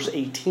 6, verse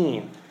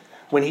 18,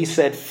 when he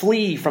said,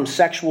 "Flee from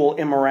sexual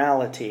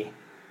immorality."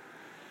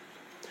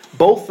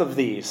 Both of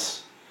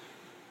these,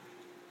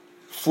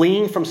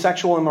 fleeing from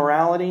sexual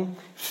immorality,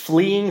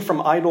 fleeing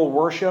from idol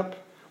worship,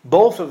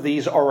 both of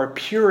these are a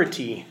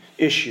purity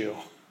issue.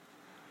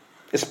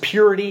 It's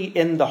purity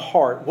in the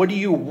heart. What do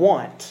you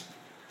want?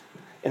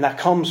 And that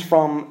comes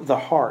from the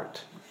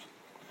heart.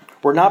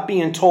 We're not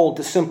being told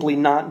to simply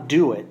not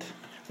do it.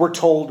 We're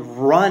told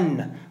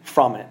run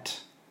from it.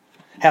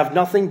 Have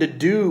nothing to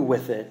do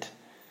with it.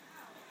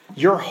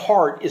 Your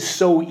heart is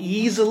so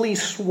easily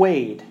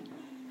swayed.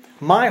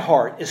 My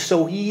heart is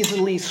so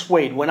easily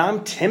swayed. When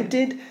I'm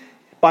tempted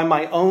by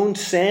my own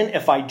sin,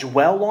 if I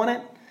dwell on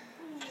it,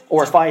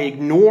 or if I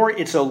ignore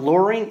its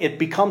alluring, it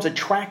becomes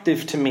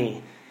attractive to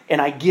me. And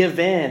I give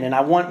in and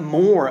I want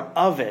more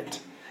of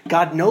it.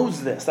 God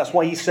knows this. That's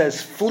why he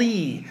says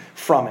flee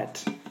from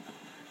it.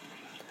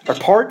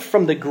 Apart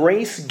from the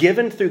grace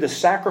given through the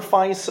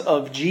sacrifice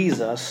of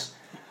Jesus,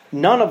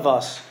 none of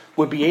us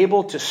would be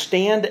able to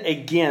stand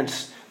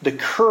against the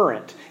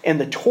current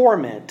and the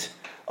torment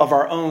of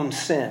our own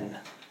sin.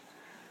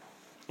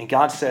 And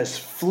God says,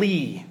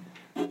 flee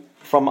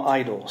from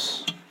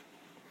idols.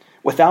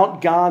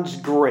 Without God's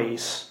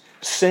grace,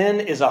 sin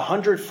is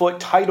 100-foot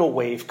tidal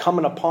wave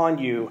coming upon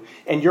you,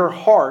 and your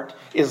heart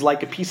is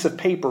like a piece of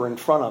paper in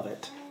front of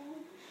it.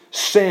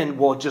 Sin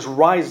will just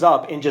rise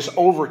up and just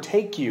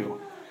overtake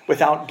you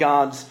without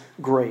God's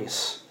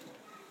grace.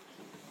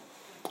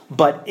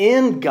 But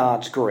in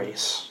God's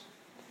grace,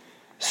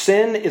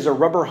 sin is a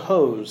rubber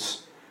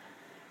hose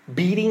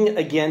beating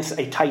against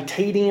a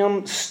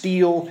titanium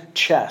steel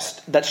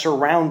chest that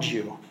surrounds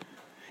you.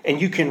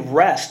 And you can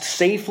rest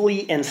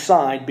safely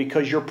inside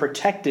because you're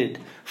protected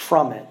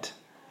from it.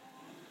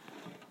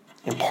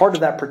 And part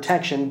of that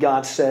protection,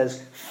 God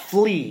says,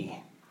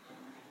 flee.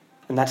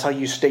 And that's how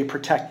you stay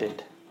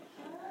protected.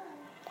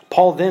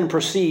 Paul then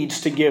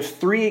proceeds to give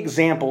 3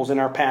 examples in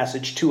our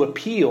passage to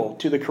appeal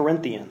to the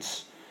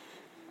Corinthians,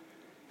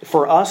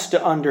 for us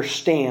to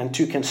understand,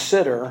 to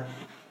consider,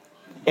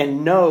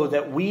 and know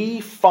that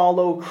we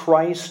follow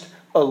Christ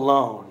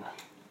alone.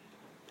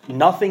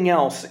 Nothing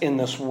else in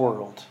this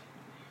world.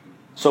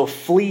 So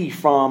flee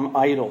from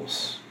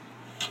idols.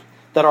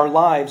 that our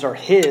lives are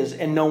His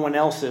and no one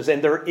else's.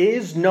 And there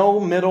is no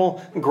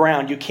middle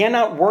ground. You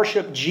cannot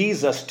worship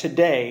Jesus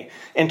today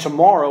and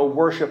tomorrow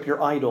worship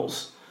your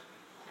idols.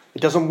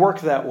 It doesn't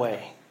work that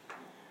way.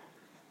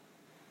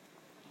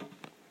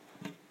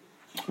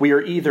 We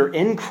are either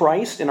in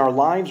Christ and our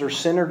lives are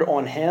centered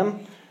on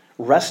Him,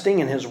 resting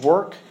in His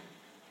work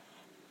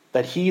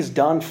that He's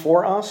done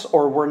for us,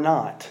 or we're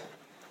not.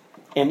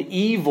 And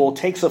evil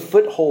takes a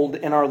foothold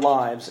in our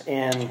lives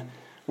and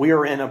we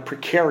are in a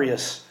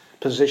precarious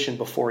position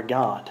before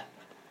God.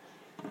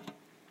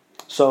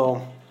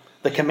 So,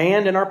 the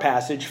command in our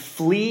passage,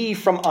 flee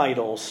from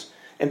idols,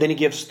 and then he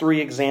gives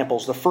 3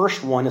 examples. The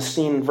first one is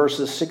seen in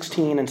verses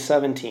 16 and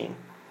 17.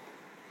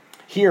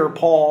 Here,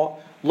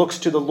 Paul looks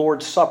to the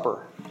Lord's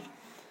Supper.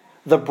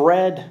 The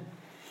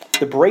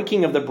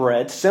breaking of the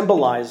bread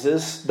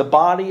symbolizes the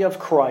body of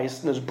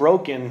Christ and is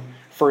broken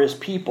for His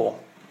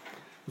people.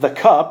 The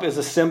cup is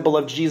a symbol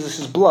of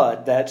Jesus'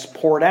 blood that's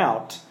poured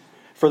out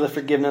for the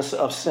forgiveness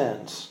of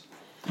sins.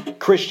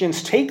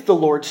 Christians take the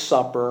Lord's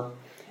Supper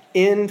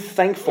in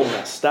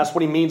thankfulness. That's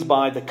what he means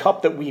by the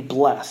cup that we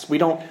bless. We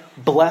don't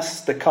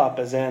bless the cup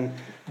as in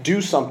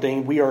do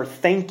something. We are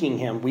thanking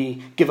Him.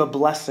 We give a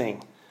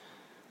blessing.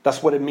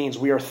 That's what it means.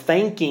 We are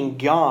thanking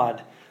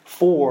God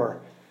for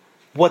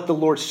what the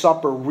Lord's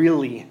Supper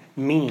really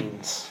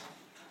means.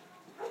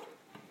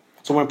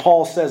 So when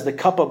Paul says the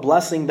cup of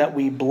blessing that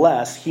we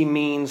bless, he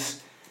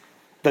means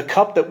the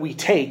cup that we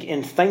take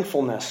in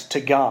thankfulness to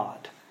God.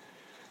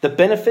 The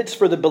benefits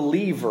for the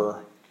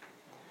believer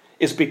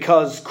is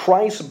because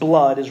Christ's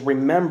blood is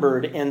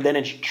remembered and then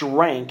it's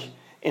drank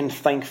in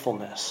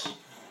thankfulness.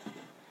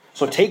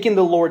 So taking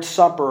the Lord's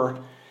Supper,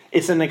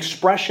 it's an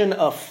expression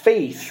of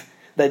faith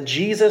that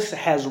Jesus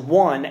has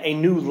won a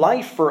new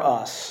life for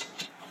us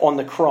on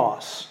the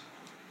cross.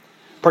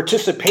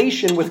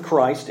 Participation with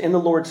Christ in the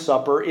Lord's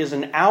Supper is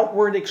an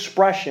outward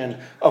expression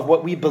of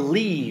what we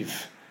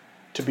believe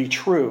to be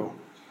true.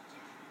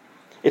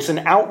 It's an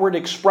outward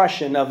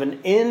expression of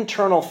an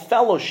internal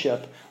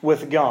fellowship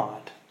with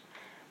God.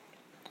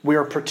 We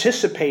are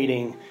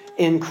participating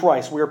in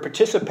Christ. We are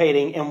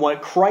participating in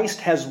what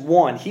Christ has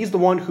won. He's the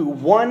one who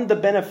won the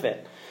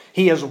benefit.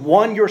 He has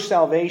won your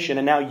salvation,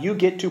 and now you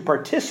get to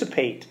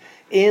participate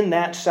in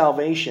that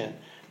salvation.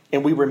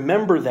 And we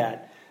remember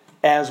that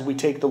as we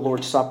take the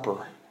Lord's Supper.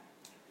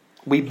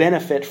 We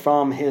benefit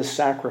from His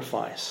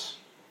sacrifice.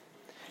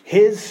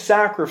 His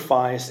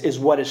sacrifice is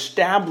what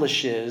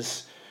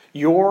establishes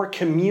your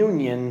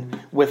communion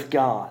with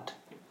God.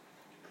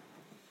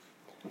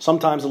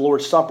 Sometimes the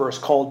Lord's Supper is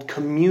called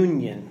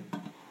communion.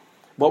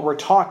 What we're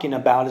talking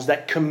about is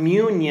that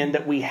communion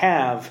that we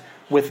have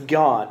with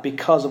God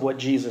because of what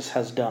Jesus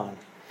has done.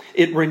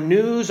 It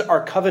renews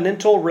our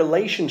covenantal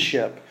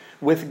relationship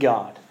with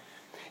God.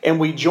 And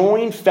we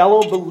join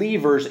fellow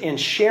believers in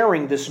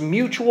sharing this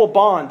mutual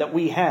bond that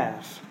we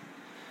have.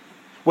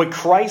 What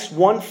Christ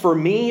won for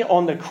me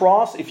on the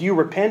cross, if you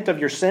repent of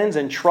your sins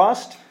and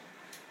trust,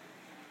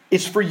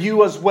 it's for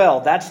you as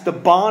well. That's the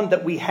bond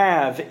that we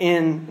have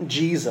in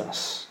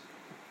Jesus.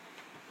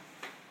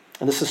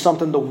 And this is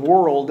something the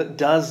world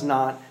does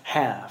not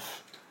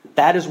have.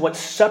 That is what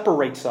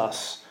separates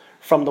us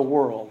from the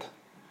world.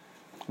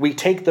 We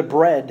take the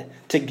bread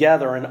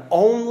together and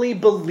only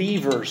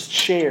believers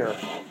share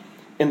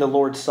in the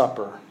Lord's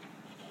Supper.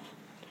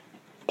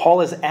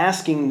 Paul is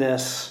asking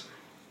this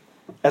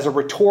as a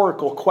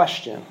rhetorical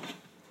question.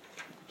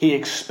 He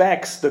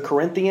expects the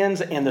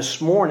Corinthians and this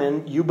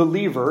morning, you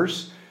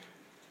believers,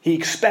 he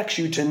expects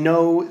you to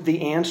know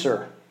the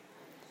answer.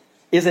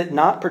 Is it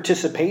not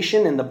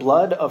participation in the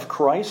blood of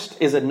Christ?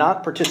 Is it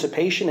not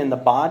participation in the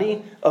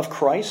body of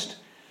Christ?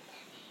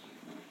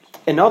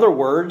 In other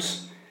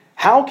words,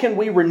 how can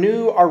we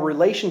renew our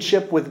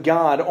relationship with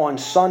God on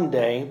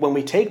Sunday when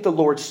we take the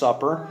Lord's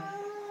Supper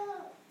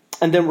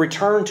and then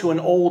return to an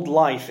old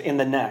life in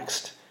the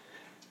next?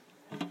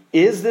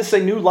 Is this a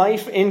new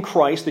life in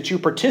Christ that you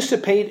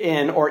participate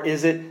in, or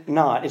is it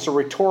not? It's a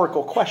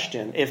rhetorical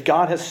question. If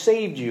God has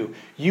saved you,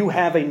 you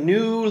have a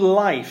new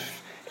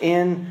life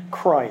in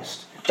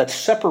Christ that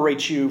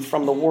separates you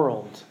from the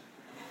world.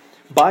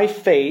 By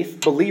faith,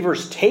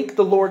 believers take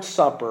the Lord's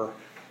Supper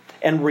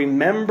and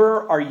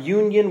remember our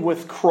union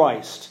with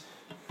Christ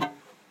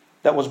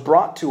that was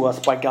brought to us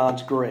by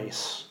God's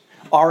grace.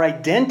 Our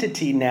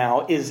identity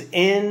now is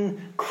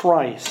in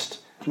Christ,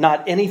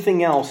 not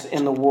anything else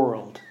in the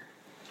world.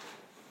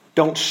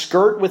 Don't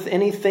skirt with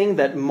anything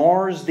that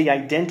mars the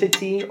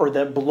identity or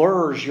that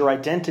blurs your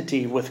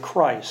identity with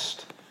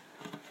Christ.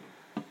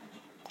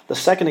 The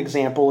second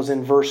example is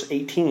in verse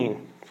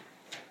 18.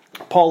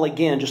 Paul,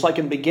 again, just like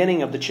in the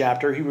beginning of the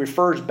chapter, he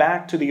refers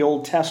back to the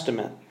Old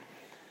Testament.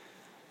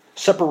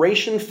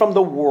 Separation from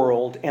the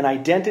world and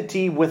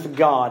identity with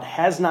God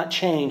has not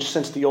changed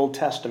since the Old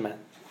Testament.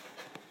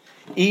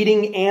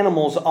 Eating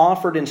animals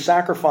offered in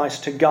sacrifice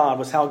to God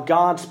was how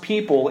God's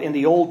people in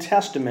the Old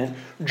Testament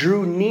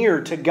drew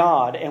near to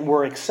God and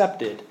were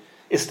accepted.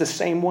 It's the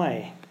same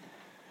way.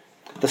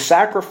 The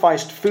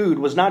sacrificed food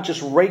was not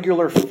just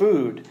regular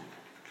food,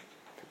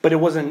 but it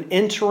was an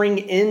entering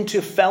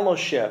into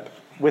fellowship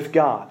with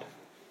God.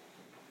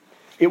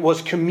 It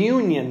was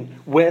communion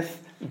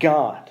with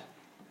God.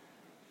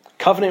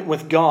 Covenant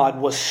with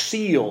God was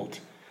sealed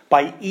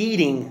by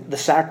eating the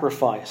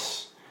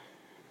sacrifice.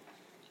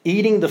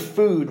 Eating the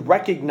food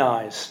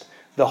recognized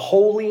the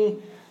holy,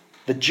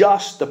 the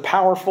just, the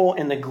powerful,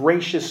 and the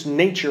gracious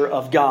nature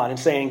of God, and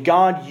saying,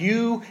 God,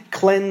 you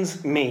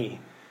cleanse me.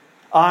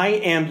 I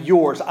am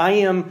yours. I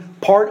am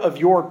part of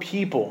your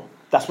people.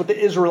 That's what the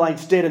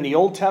Israelites did in the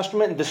Old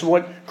Testament, and this is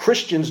what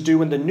Christians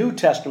do in the New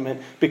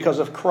Testament because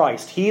of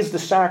Christ. He is the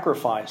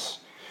sacrifice.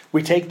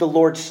 We take the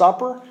Lord's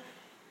Supper.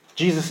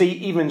 Jesus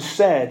even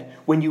said,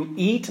 when you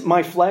eat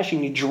my flesh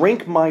and you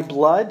drink my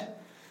blood,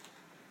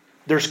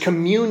 there's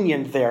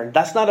communion there.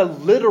 That's not a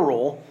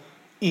literal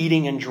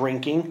eating and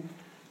drinking.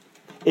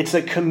 It's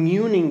a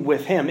communing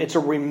with him. It's a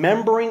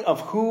remembering of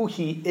who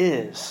he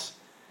is.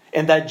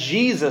 And that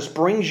Jesus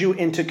brings you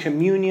into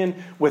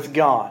communion with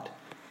God.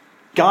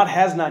 God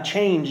has not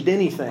changed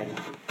anything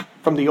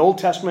from the Old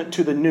Testament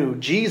to the New.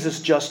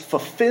 Jesus just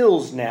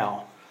fulfills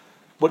now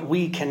what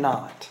we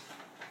cannot.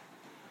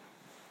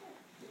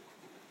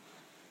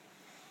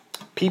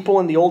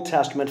 People in the Old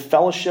Testament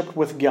fellowshiped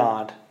with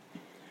God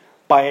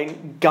by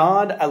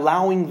God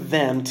allowing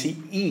them to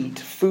eat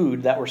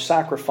food that were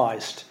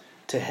sacrificed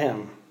to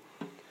him.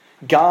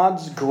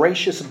 God's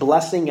gracious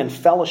blessing and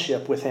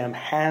fellowship with him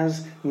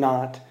has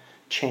not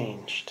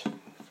changed.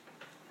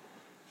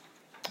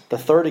 The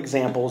third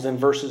example is in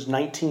verses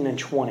 19 and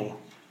 20.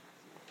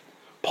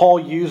 Paul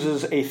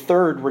uses a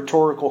third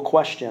rhetorical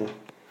question.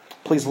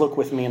 Please look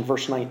with me in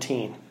verse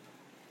 19.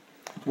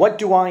 What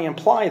do I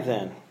imply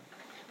then?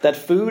 That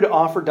food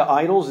offered to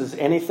idols is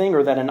anything,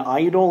 or that an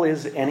idol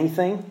is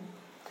anything?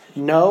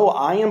 No,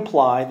 I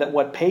imply that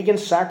what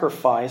pagans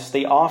sacrifice,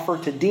 they offer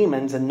to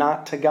demons and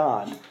not to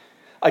God.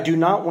 I do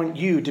not want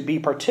you to be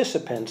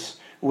participants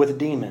with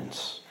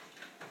demons.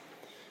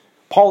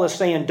 Paul is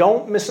saying,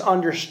 don't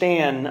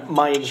misunderstand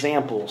my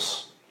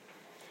examples.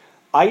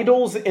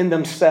 Idols in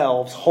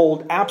themselves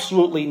hold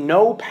absolutely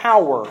no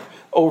power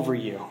over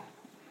you.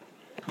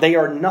 They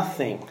are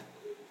nothing.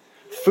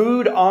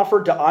 Food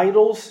offered to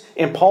idols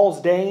in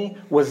Paul's day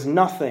was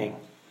nothing.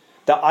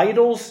 The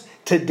idols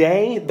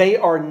today, they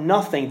are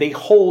nothing. They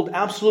hold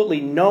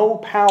absolutely no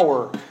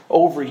power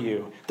over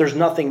you. There's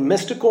nothing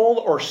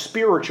mystical or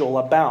spiritual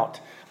about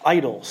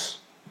idols.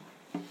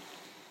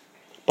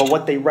 But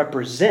what they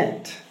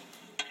represent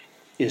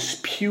is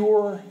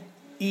pure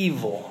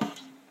evil.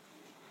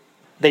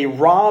 They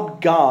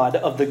rob God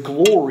of the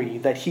glory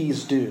that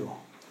he's due.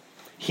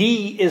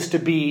 He is to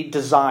be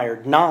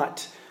desired,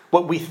 not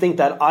what we think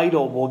that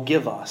idol will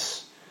give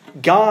us.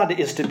 God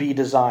is to be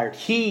desired.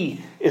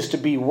 He is to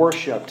be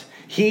worshipped.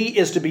 He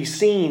is to be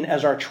seen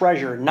as our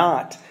treasure,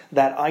 not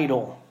that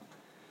idol.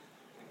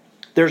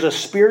 There's a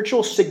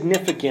spiritual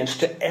significance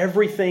to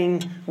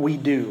everything we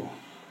do.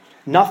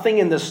 Nothing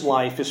in this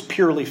life is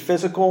purely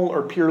physical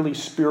or purely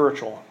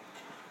spiritual.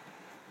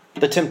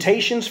 The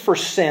temptations for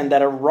sin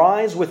that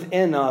arise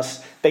within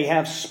us, they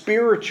have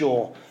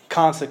spiritual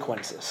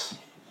consequences.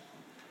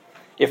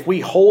 If we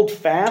hold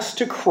fast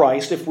to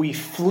Christ, if we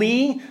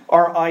flee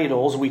our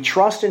idols, we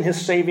trust in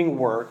his saving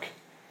work,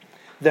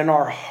 then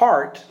our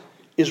heart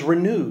is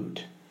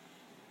renewed.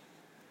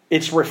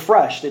 It's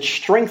refreshed. It's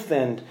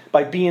strengthened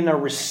by being a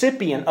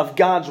recipient of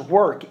God's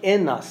work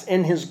in us,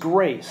 in his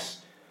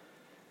grace.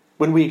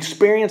 When we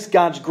experience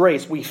God's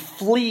grace, we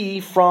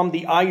flee from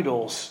the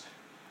idols.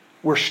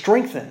 We're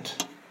strengthened.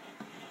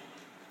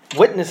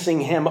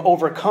 Witnessing him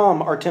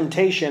overcome our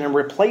temptation and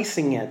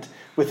replacing it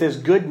with his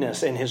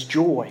goodness and his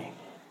joy.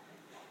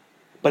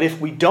 But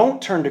if we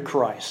don't turn to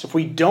Christ, if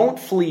we don't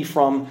flee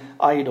from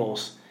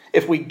idols,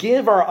 if we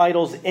give our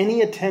idols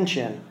any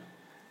attention,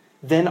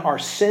 then our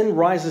sin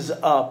rises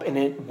up and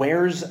it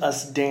wears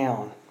us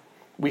down.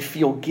 We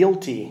feel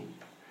guilty,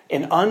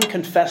 and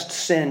unconfessed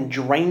sin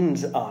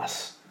drains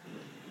us.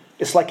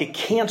 It's like a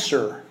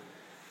cancer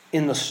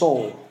in the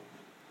soul.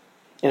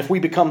 And if we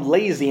become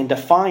lazy and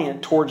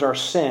defiant towards our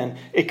sin,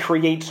 it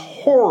creates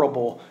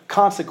horrible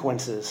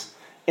consequences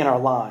in our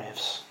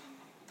lives.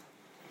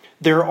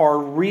 There are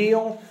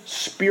real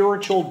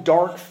spiritual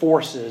dark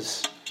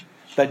forces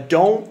that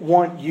don't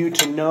want you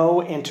to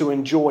know and to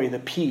enjoy the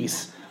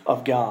peace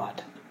of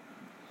God.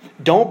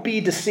 Don't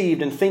be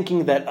deceived in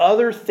thinking that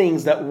other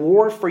things that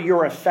war for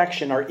your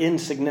affection are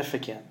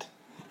insignificant.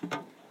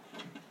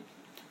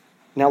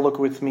 Now look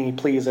with me,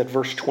 please, at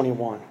verse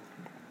 21.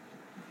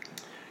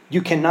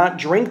 You cannot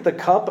drink the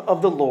cup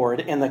of the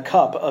Lord and the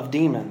cup of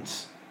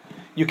demons.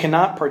 You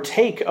cannot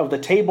partake of the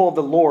table of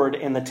the Lord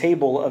and the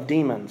table of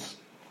demons.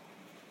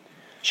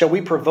 Shall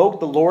we provoke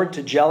the Lord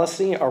to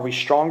jealousy? Are we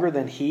stronger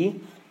than he?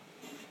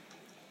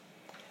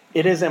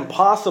 It is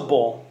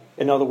impossible,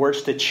 in other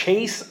words, to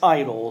chase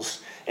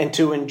idols and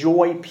to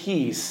enjoy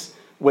peace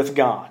with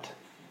God.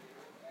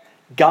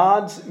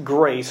 God's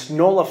grace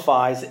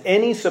nullifies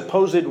any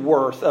supposed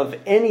worth of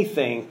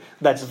anything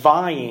that's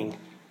vying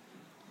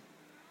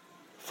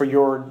for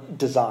your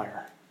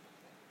desire.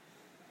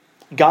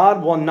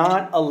 God will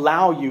not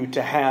allow you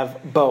to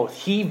have both.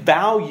 He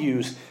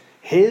values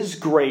his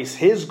grace,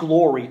 his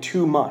glory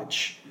too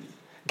much.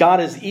 God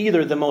is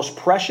either the most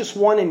precious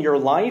one in your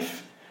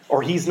life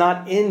or he's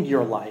not in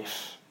your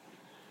life.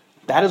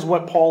 That is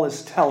what Paul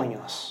is telling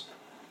us.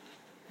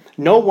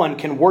 No one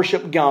can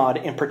worship God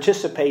and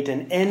participate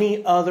in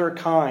any other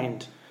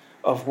kind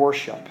of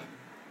worship.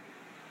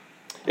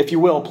 If you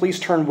will, please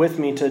turn with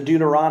me to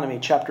Deuteronomy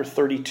chapter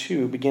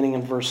 32, beginning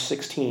in verse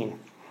 16.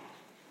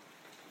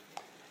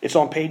 It's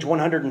on page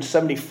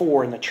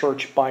 174 in the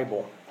church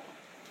Bible.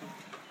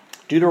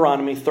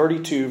 Deuteronomy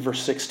 32,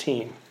 verse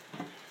 16.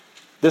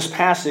 This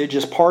passage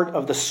is part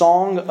of the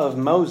Song of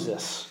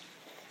Moses.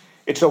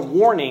 It's a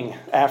warning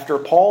after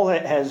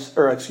Moses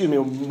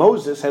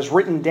has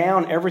written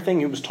down everything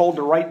he was told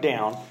to write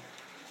down.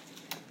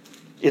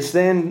 It's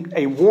then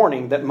a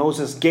warning that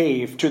Moses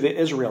gave to the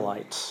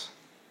Israelites.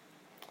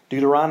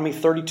 Deuteronomy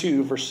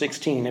 32, verse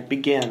 16, it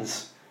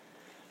begins,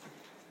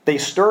 "They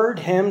stirred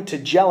him to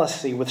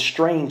jealousy with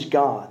strange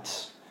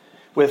gods.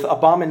 With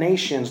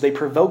abominations they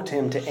provoked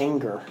him to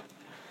anger.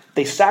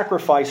 They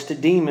sacrificed to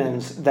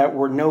demons that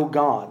were no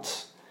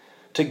gods,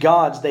 to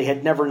gods they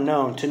had never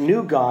known, to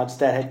new gods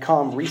that had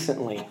come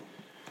recently,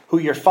 who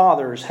your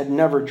fathers had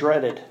never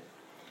dreaded.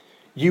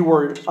 You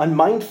were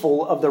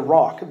unmindful of the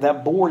rock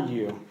that bore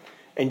you,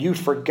 and you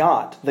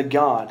forgot the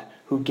God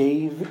who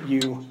gave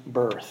you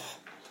birth."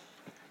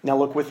 Now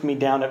look with me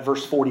down at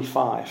verse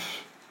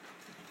 45.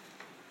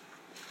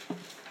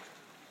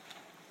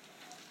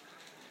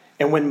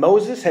 "And when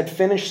Moses had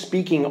finished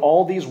speaking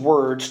all these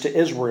words to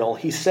Israel,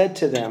 he said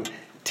to them,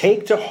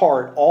 'Take to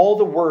heart all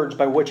the words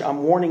by which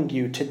I'm warning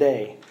you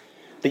today,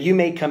 that you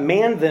may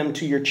command them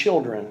to your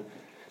children,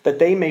 that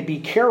they may be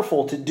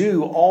careful to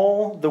do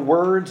all the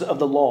words of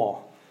the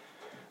law.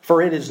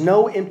 For it is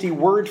no empty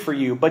word for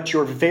you, but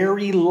your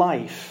very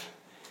life.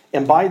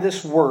 And by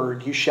this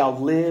word you shall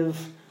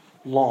live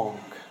long.'"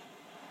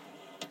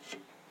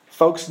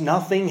 Folks,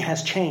 nothing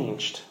has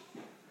changed.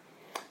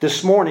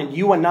 This morning,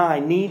 you and I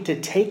need to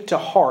take to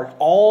heart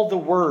all the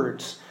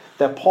words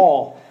that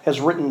Paul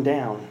has written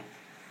down.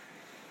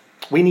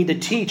 We need to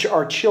teach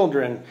our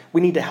children.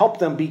 We need to help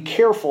them be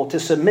careful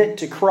to submit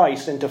to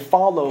Christ and to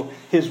follow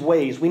his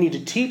ways. We need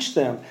to teach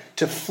them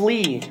to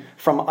flee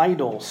from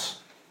idols.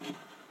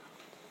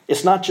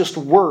 It's not just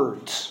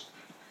words.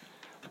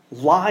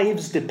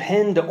 Lives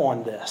depend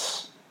on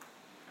this.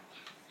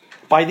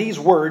 By these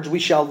words, we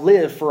shall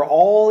live for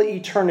all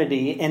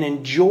eternity and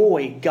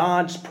enjoy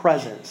God's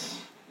presence.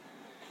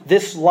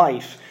 This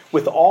life,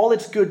 with all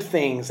its good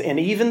things and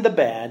even the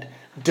bad,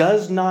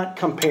 does not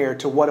compare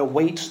to what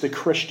awaits the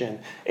Christian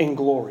in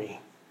glory.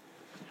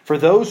 For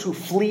those who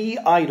flee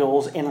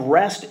idols and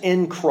rest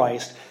in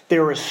Christ,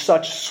 there is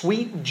such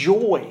sweet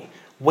joy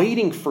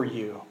waiting for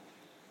you.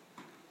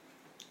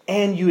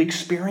 And you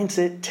experience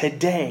it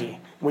today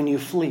when you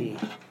flee.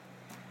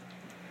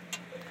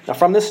 Now,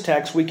 from this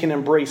text, we can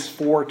embrace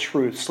 4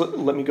 truths.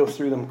 Let me go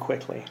through them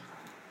quickly.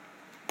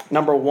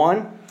 Number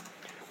 1,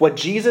 what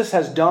Jesus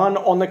has done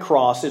on the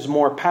cross is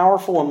more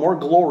powerful and more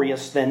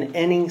glorious than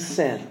any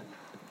sin.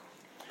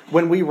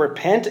 When we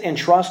repent and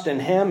trust in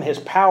him, his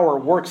power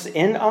works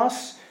in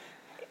us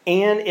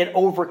and it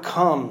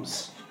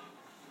overcomes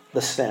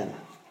the sin.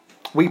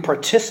 We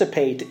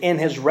participate in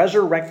his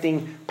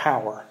resurrecting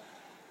power.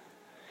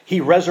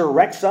 He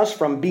resurrects us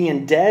from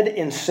being dead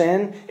in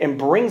sin and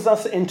brings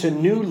us into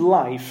new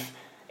life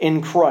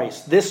in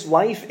Christ. This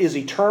life is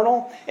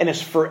eternal and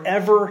is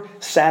forever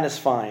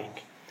satisfying.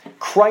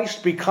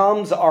 Christ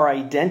becomes our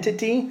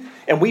identity,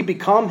 and we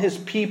become his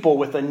people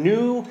with a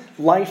new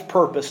life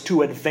purpose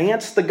to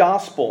advance the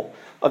gospel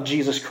of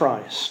Jesus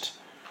Christ.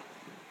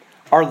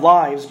 Our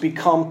lives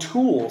become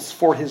tools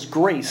for his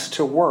grace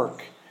to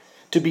work,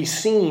 to be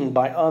seen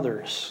by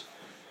others.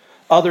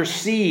 Others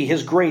see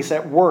his grace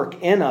at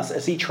work in us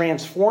as he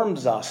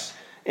transforms us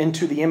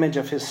into the image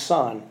of his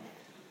Son.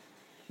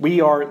 We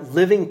are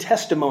living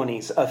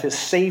testimonies of his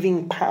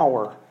saving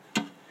power.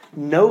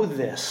 Know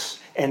this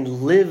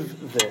and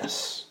live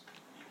this.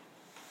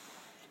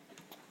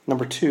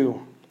 Number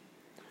 2,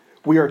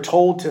 we are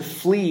told to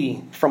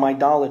flee from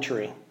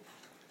idolatry.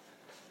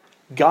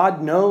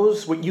 God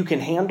knows what you can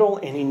handle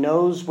and he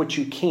knows what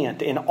you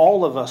can't. And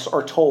all of us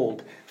are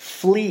told,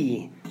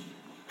 flee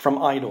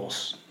from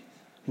idols.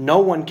 No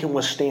one can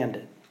withstand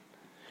it.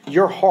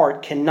 Your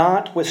heart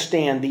cannot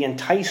withstand the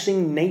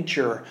enticing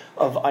nature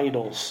of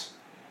idols.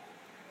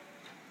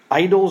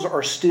 Idols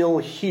are still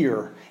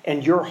here,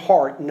 and your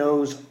heart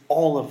knows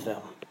all of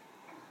them.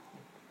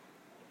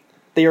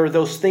 They are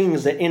those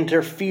things that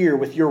interfere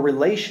with your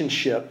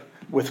relationship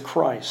with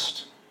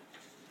Christ.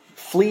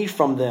 Flee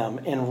from them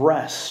and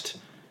rest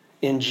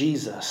in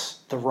Jesus,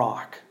 the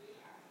rock.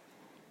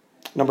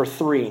 Number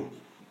 3,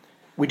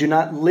 we do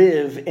not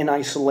live in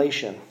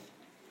isolation.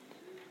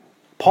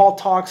 Paul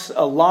talks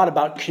a lot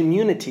about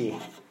community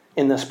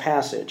in this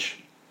passage.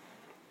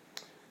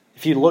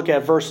 If you look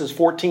at verses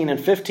 14 and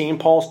 15,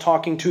 Paul's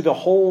talking to the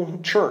whole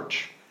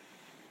church.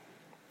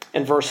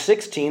 In verse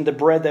 16, the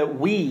bread that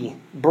we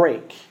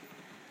break.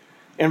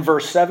 In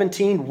verse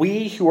 17,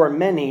 we who are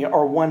many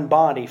are one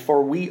body,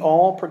 for we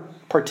all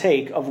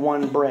partake of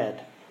one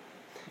bread.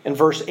 In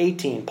verse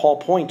 18, Paul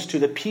points to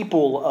the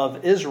people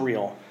of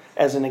Israel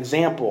as an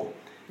example.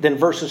 Then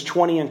verses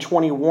 20 and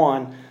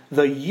 21,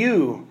 the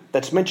you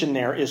that's mentioned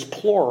there is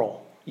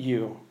plural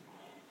you.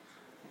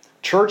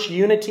 Church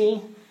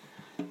unity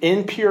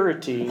in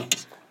purity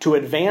to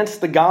advance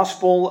the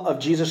gospel of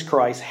Jesus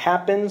Christ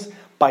happens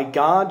by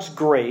God's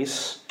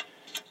grace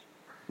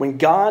when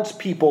God's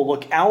people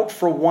look out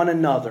for one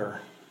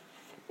another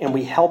and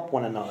we help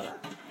one another.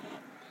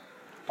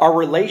 Our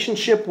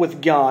relationship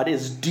with God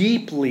is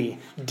deeply,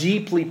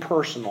 deeply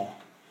personal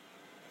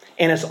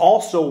and is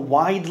also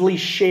widely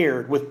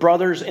shared with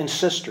brothers and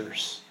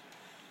sisters.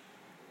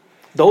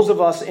 Those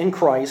of us in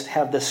Christ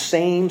have the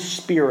same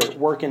Spirit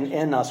working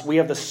in us. We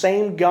have the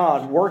same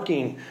God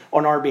working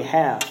on our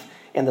behalf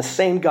and the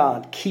same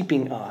God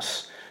keeping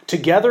us.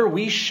 Together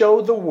we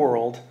show the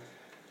world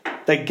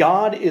that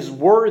God is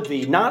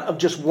worthy not of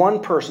just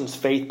one person's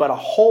faith, but a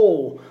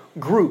whole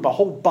group, a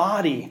whole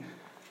body,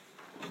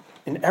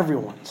 and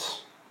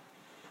everyone's.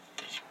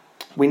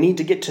 We need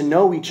to get to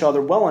know each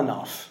other well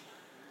enough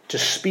to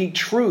speak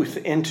truth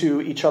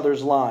into each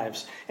other's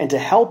lives and to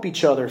help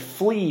each other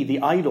flee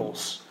the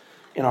idols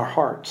in our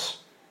hearts.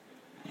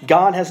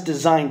 God has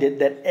designed it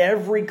that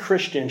every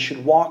Christian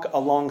should walk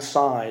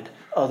alongside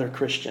other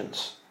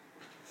Christians.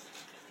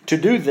 To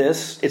do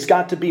this, it's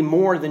got to be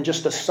more than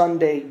just a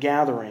Sunday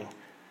gathering.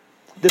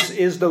 This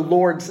is the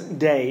Lord's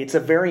Day. It's a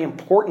very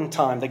important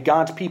time that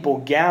God's people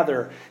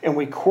gather and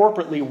we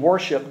corporately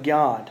worship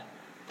God.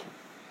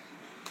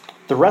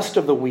 The rest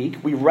of the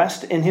week, we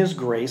rest in His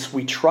grace,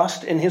 we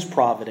trust in His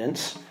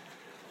providence,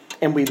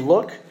 and we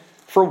look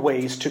for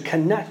ways to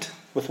connect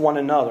with one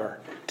another,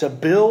 to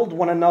build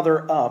one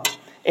another up,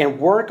 and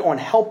work on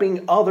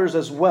helping others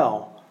as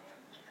well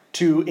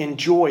to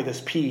enjoy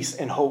this peace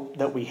and hope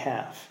that we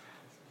have.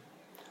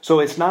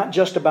 So it's not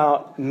just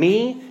about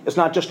me, it's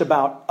not just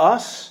about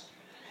us.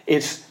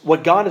 It's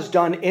what God has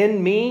done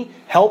in me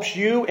helps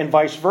you and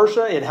vice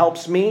versa. It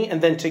helps me.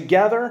 And then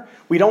together,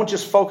 we don't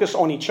just focus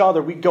on each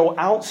other. We go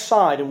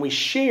outside and we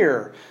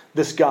share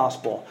this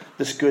gospel,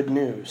 this good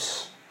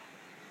news.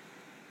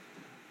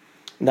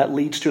 And that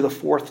leads to the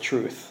fourth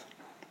truth.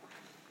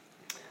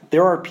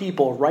 There are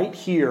people right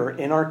here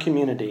in our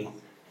community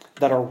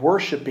that are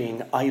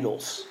worshiping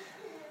idols.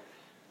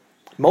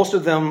 Most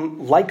of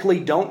them likely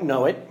don't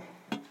know it.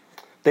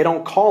 They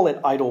don't call it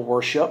idol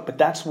worship, but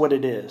that's what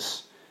it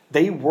is.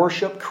 They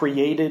worship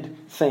created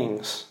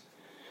things.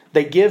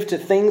 They give to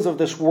things of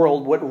this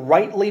world what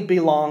rightly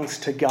belongs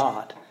to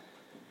God.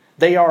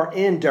 They are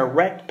in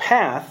direct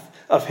path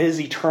of His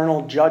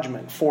eternal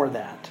judgment for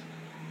that.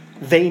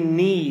 They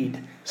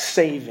need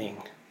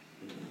saving.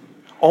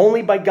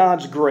 Only by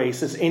God's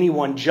grace is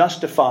anyone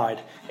justified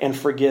and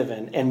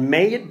forgiven. And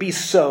may it be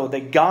so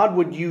that God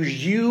would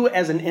use you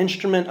as an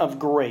instrument of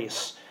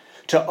grace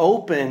to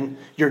open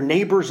your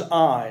neighbor's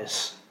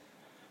eyes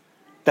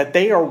that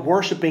they are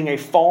worshiping a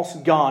false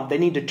god. They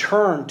need to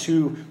turn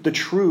to the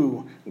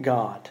true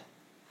God.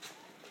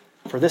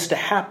 For this to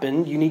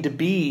happen, you need to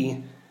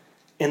be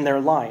in their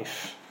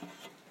life.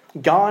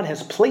 God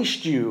has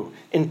placed you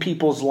in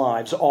people's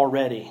lives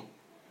already.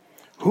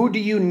 Who do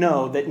you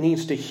know that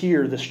needs to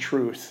hear this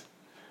truth?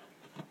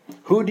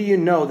 Who do you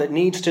know that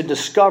needs to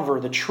discover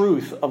the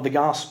truth of the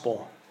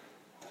gospel?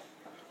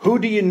 Who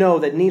do you know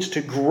that needs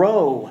to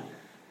grow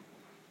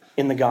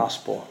in the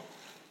gospel?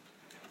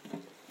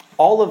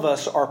 All of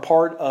us are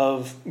part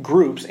of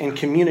groups and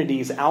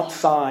communities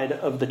outside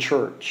of the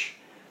church.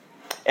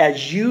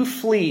 As you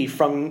flee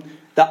from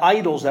the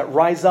idols that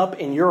rise up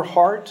in your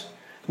heart,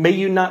 may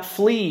you not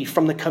flee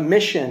from the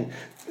commission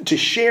to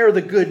share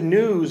the good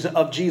news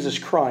of Jesus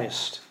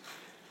Christ.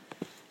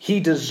 He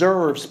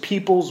deserves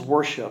people's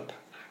worship.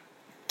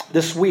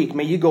 This week,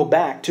 may you go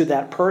back to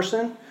that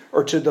person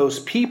or to those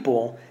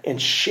people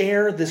and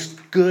share this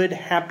good,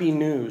 happy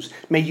news.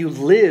 May you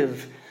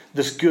live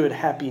this good,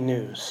 happy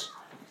news.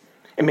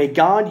 And may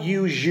God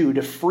use you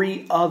to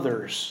free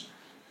others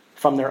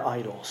from their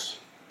idols.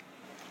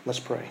 Let's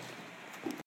pray.